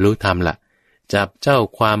ได้บรรลุธรรมละจับเจ้า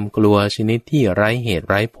ความกลัวชนิดที่ไร้เหตุ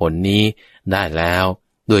ไร้ผลนี้ได้แล้ว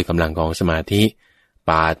ด้วยกำลังของสมาธิ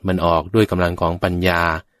ปาดมันออกด้วยกำลังของปัญญา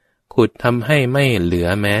ขุดทำให้ไม่เหลือ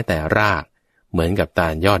แม้แต่รากเหมือนกับตา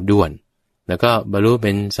ลยอดด้วนแล้วก็บรรลุเ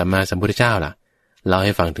ป็นสัมมาสัมพุทธเจ้าล่ะเล่าใ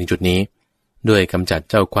ห้ฟังถึงจุดนี้ด้วยกำจัด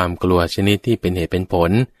เจ้าความกลัวชนิดที่เป็นเหตุเป็นผ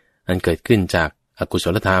ลอันเกิดขึ้นจากอกุศ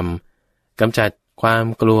ลธรรมกำจัดความ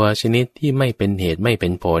กลัวชนิดที่ไม่เป็นเหตุไม่เป็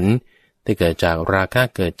นผลที่เกิดจากราคะ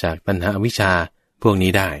เกิดจากตัณหาอวิชชาพวก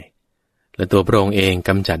นี้ได้และตัวพระองค์เองก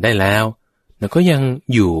ำจัดได้แล้วก็ยัง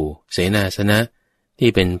อยู่เสนาสนะที่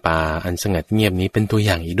เป็นป่าอันสงัดเงียบนี้เป็นตัวอ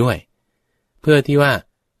ย่างอีกด้วยเพื่อที่ว่า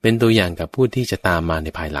เป็นตัวอย่างกับผู้ที่จะตามมาใน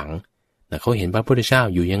ภายหลังเขาเห็นพระพุทธเจ้า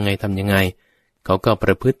อยู่ยังไงทำยังไงเขาก็ป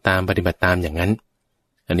ระพฤติตามปฏิบัติตามอย่างนั้น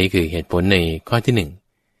อันนี้คือเหตุผลในข้อที่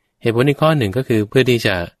1เหตุผลในข้อ1ก็คือเพื่อที่จ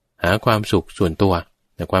ะหาความสุขส่วนตัว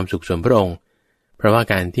แต่ความสุขส่วนพระองค์เพราะว่า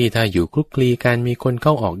การที่ถ้าอยู่คลุกคลีการมีคนเข้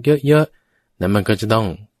าออกเยอะๆนั้นมันก็จะต้อง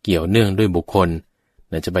เกี่ยวเนื่องด้วยบุคคล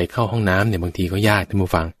จะไปเข้าห้องน้ำเนี่ยบางทีก็ยากท่าน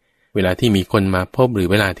ผู้ฟังเวลาที่มีคนมาพบหรือ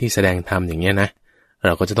เวลาที่แสดงธรรมอย่างเงี้ยนะเร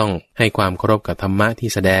าก็จะต้องให้ความเคารพกับธรรมะที่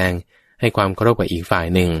แสดงให้ความเคารพกับอีกฝ่าย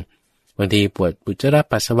หนึ่งบางทีปวดอุจจาระ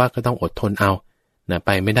ปัสสาวะก็ต้องอดทนเอาไป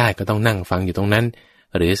ไม่ได้ก็ต้องนั่งฟังอยู่ตรงนั้น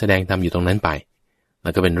หรือแสดงธรรมอยู่ตรงนั้นไปแล้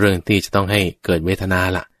วก็เป็นเรื่องที่จะต้องให้เกิดเวทนา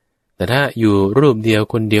ล่ะแต่ถ้าอยู่รูปเดียว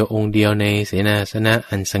คนเดียวองค์เดียวในเสนาสนะ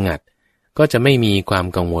อันสงัดก็จะไม่มีความ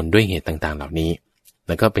กังวลด้วยเหตุต่างๆเหล่านี้แ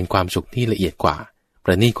ล้วก็เป็นความสุขที่ละเอียดกว่าป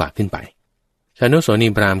ระณีตกว่าขึ้นไปชานุโสนี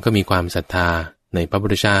พราหมณ์ก็มีความศรัทธาในพระพุท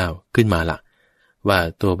ธเจ้าขึ้นมาล่ะว่า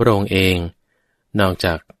ตัวพระองค์เองนอกจ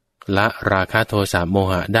ากละราคะโทสะโม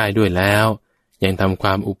หะได้ด้วยแล้ว ยังทำคว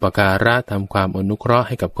ามอุปการะทำความอนุเคราะห์ใ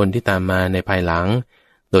ห้กับคนที่ตามมาในภายหลัง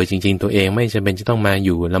โดยจริงๆตัวเองไม่จำเป็นจะต้องมาอ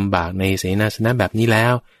ยู่ลำบากในเสนาสนะแบบนี้แล้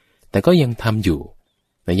วแต่ก็ยังทำอยู่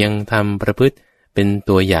แต่ยังทำประพฤติเป็น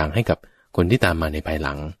ตัวอย่างให้กับคนที่ตามมาในภายห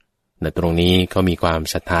ลังแต่ตรงนี้เขามีความ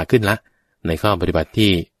ศรัทธาขึ้นละในข้อปฏิบัติ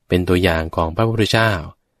ที่เป็นตัวอย่างของพระพุทธเจ้า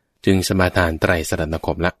จึงสมาทานไตรสรณค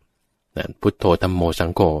มละพุทโธธัมโมสั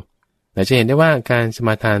งโฆแต่จะเห็นได้ว่าการสม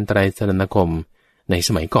าทานไตรสรณคมในส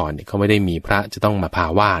มัยก่อนเนี่ยเขาไม่ได้มีพระจะต้องมาพา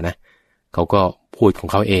ว่านะเขาก็พูดของ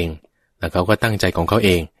เขาเองแล้วเขาก็ตั้งใจของเขาเอ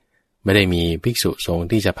งไม่ได้มีภิกษุสงฆ์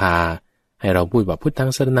ที่จะพาให้เราพูดว่าพุทธัง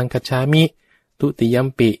สรณังคัจฉามิทุติยัม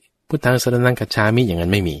ปิพุทธังสรณังคัจฉามิอย่างนั้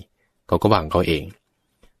นไม่มีเขาก็วางเขาเอง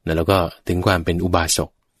แล้วก็ถึงความเป็นอุบาสก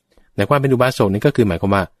ในความเป็นอุบาสกนี่ก็คือหมายควา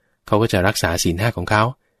มว่าเขาก็จะรักษาศีล 5ของเขา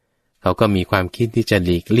เขาก็มีความคิดที่จะห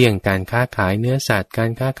ลีกเลี่ยงการค้าขายเนื้อสัตว์กา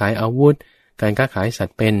รค้าขายอาวุธการค้าขายสัต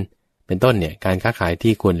ว์เป็นต้นเนี่ยการค้าขาย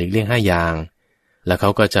ที่ควรหลีกเลี่ยง5อย่างแล้วเขา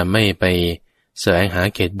ก็จะไม่ไปแสวงหา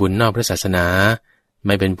เขตบุญนอกพระศาสนาไ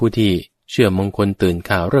ม่เป็นผู้ที่เชื่อมงคลตื่น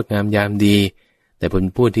ข่าวฤกษ์งามยามดีแต่เป็น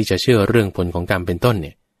ผู้ที่จะเชื่อเรื่องผลของกรรมเป็นต้นเ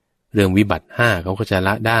นี่ยเรื่องวิบัติ5เขาก็จะล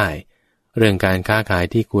ะได้เรื่องการค้าขาย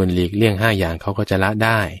ที่ควรหลีกเลี่ยง5อย่างเขาก็จะละไ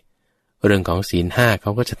ด้เรื่องของศีล 5เข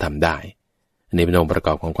าก็จะทำได้อันนี้เป็นองค์ประก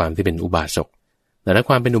อบของความที่เป็นอุบาสกแต่ละค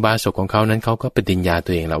วามเป็นอุบาสกของเขานั้นเขาก็ปฏิญญาตั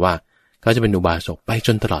วเองแล้วว่าเขาจะเป็นอุบาสกไปจ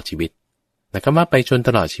นตลอดชีวิตแต่คำว่าไปจนต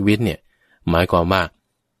ลอดชีวิตเนี่ยหมายความว่า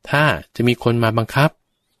ถ้าจะมีคนมาบังคับ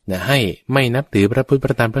ให้ไม่นับถือพระพุทธพ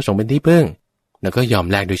ระธรรมพระสงฆ์เป็นที่พึ่งแล้วก็ยอม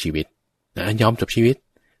แลกด้วยชีวิตยอมจบชีวิต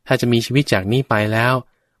ถ้าจะมีชีวิตจากนี้ไปแล้ว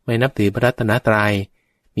ไม่นับถือพระรัตนตรัย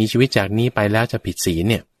มีชีวิตจากนี้ไปแล้วจะผิดศีล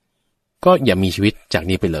เนี่ยก็อย่ามีชีวิตจาก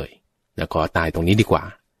นี้ไปเลยแล้วขอตายตรงนี้ดีกว่า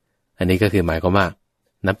อันนี้ก็คือหมายความว่า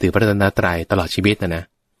นับถือพระรัตนตรัยตลอดชีวิตนะ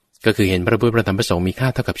ก็คือเห็นพระพุทธพระธรรมพระสงฆ์มีค่า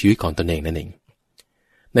เท่ากับชีวิตของตนเองนั่นเอง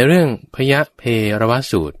ในเรื่องพยะเพรว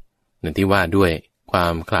สูตรที่ว่าด้วยควา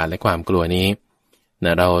มขลาดและความกลัวนี้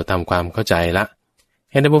เราทำความเข้าใจละ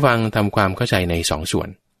ให้ท่านผู้ฟังทำความเข้าใจใน2 ส่วน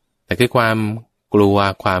แต่คือความกลัว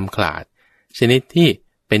ความขลาดชนิดที่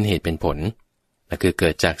เป็นเหตุเป็นผลนั่นคือเกิ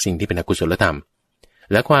ดจากสิ่งที่เป็นอกุศลธรรม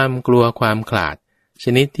และความกลัวความขลาดช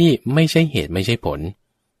นิดที่ไม่ใช่เหตุไม่ใช่ผล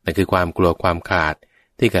นั่นคือความกลัวความขลาด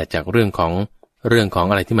ที่เกิดจากเรื่องของ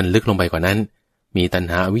อะไรที่มันลึกลงไปกว่านั้นมีตัณ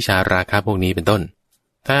หาอวิชชาราคะพวกนี้เป็นต้น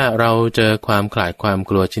ถ้าเราเจอความขลาดความ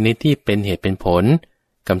กลัวชนิดที่เป็นเหตุเป็นผล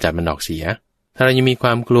กำจัดมันออกเสียถ้าเรายังมีคว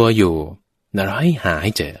ามกลัวอยู่เราให้หาใ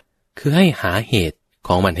ห้เจอคือให้หาเหตุข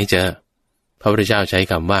องมันให้เจอพระพุทธเจ้าใช้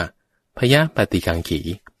คำว่าพยะปฏิกังขี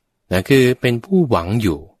คือเป็นผู้หวังอ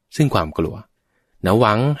ยู่ซึ่งความกลัวห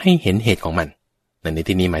วังให้เห็นเหตุของมันใน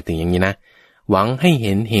ที่นี้หมายถึงอย่างนี้นะหวังให้เ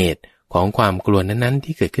ห็นเหตุของความกลัวนั้นๆ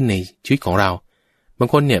ที่เกิดขึ้นในชีวิตของเราบาง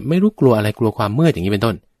คนเนี่ยไม่รู้กลัวอะไรกลัวความมืดอย่างนี้เป็น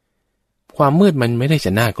ต้นความมืดมันไม่ได้จ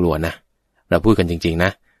ะน่ากลัวนะเราพูดกันจริงๆน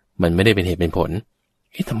ะมันไม่ได้เป็นเหตุเป็นผล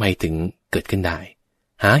ทำไมถึงเกิดขึ้นได้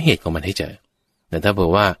หาเหตุของมันให้เจอแต่ถ้าบอก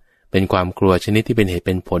ว่าเป็นความกลัวชนิดที่เป็นเหตุเ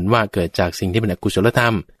ป็นผลว่าเกิดจากสิ่งที่เป็นอกุศลธร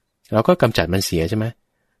รมเราก็กำจัดมันเสียใช่ไหม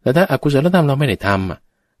แต่ถ้าอกุศลธรรมเราไม่ได้ท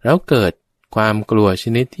ำแล้วเกิดความกลัวช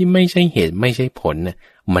นิดที่ไม่ใช่เหตุไม่ใช่ผลเนี่ย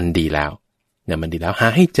มันดีแล้วมันดีแล้วหา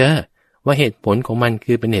ให้เจอว่าเหตุผลของมัน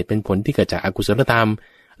คือเป็นเหตุเป็นผลที่เกิดจากอกุศลธรรม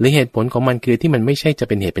หรือเหตุผลของมันคือที่มันไม่ใช่จะ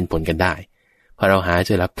เป็นเหตุเป็นผลกันได้พอเราหาเจ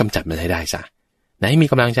อแล้วกำจัดมันให้ได้ซะให้มี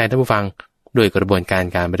กำลังใจท่านผู้ฟังด้วยกระบวนการ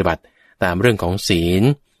ปฏิบัติตามเรื่องของศีล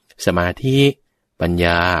สมาธิปัญญ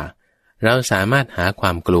าเราสามารถหาคว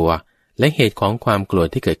ามกลัวและเหตุของความกลัว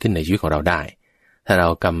ที่เกิดขึ้นในชีวิตของเราได้ถ้าเรา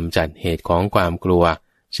กำจัดเหตุของความกลัว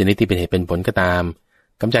ชนิดที่เป็นเหตุเป็นผลก็ตาม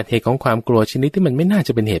กำจัดเหตุของความกลัวชนิดที่มันไม่น่าจ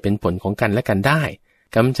ะเป็นเหตุเป็นผลของกันและกันได้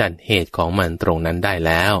กำจัดเหตุของมันตรงนั้นได้แ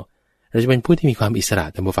ล้วเราจะเป็นผู้ที่มีความอิสระ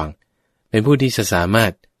ท่านผู้ฟังเป็นผู้ที่จะสามาร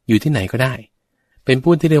ถอยู่ที่ไหนก็ได้เป็น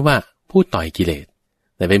ผู้ที่เรียกว่าผู้ต่อยกิเลส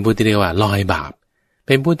แต่เป็นผู้ที่เรียกว่าลอยบาปเ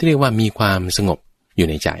ป็นผู้ที่เรียกว่ามีความสงบอยู่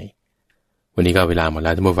ในใจวันนี้ก็เวลาหมดแ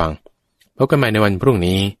ล้วท่านผู้ฟังพบกันใหม่ในวันพรุ่ง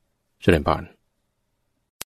นี้เจริญพร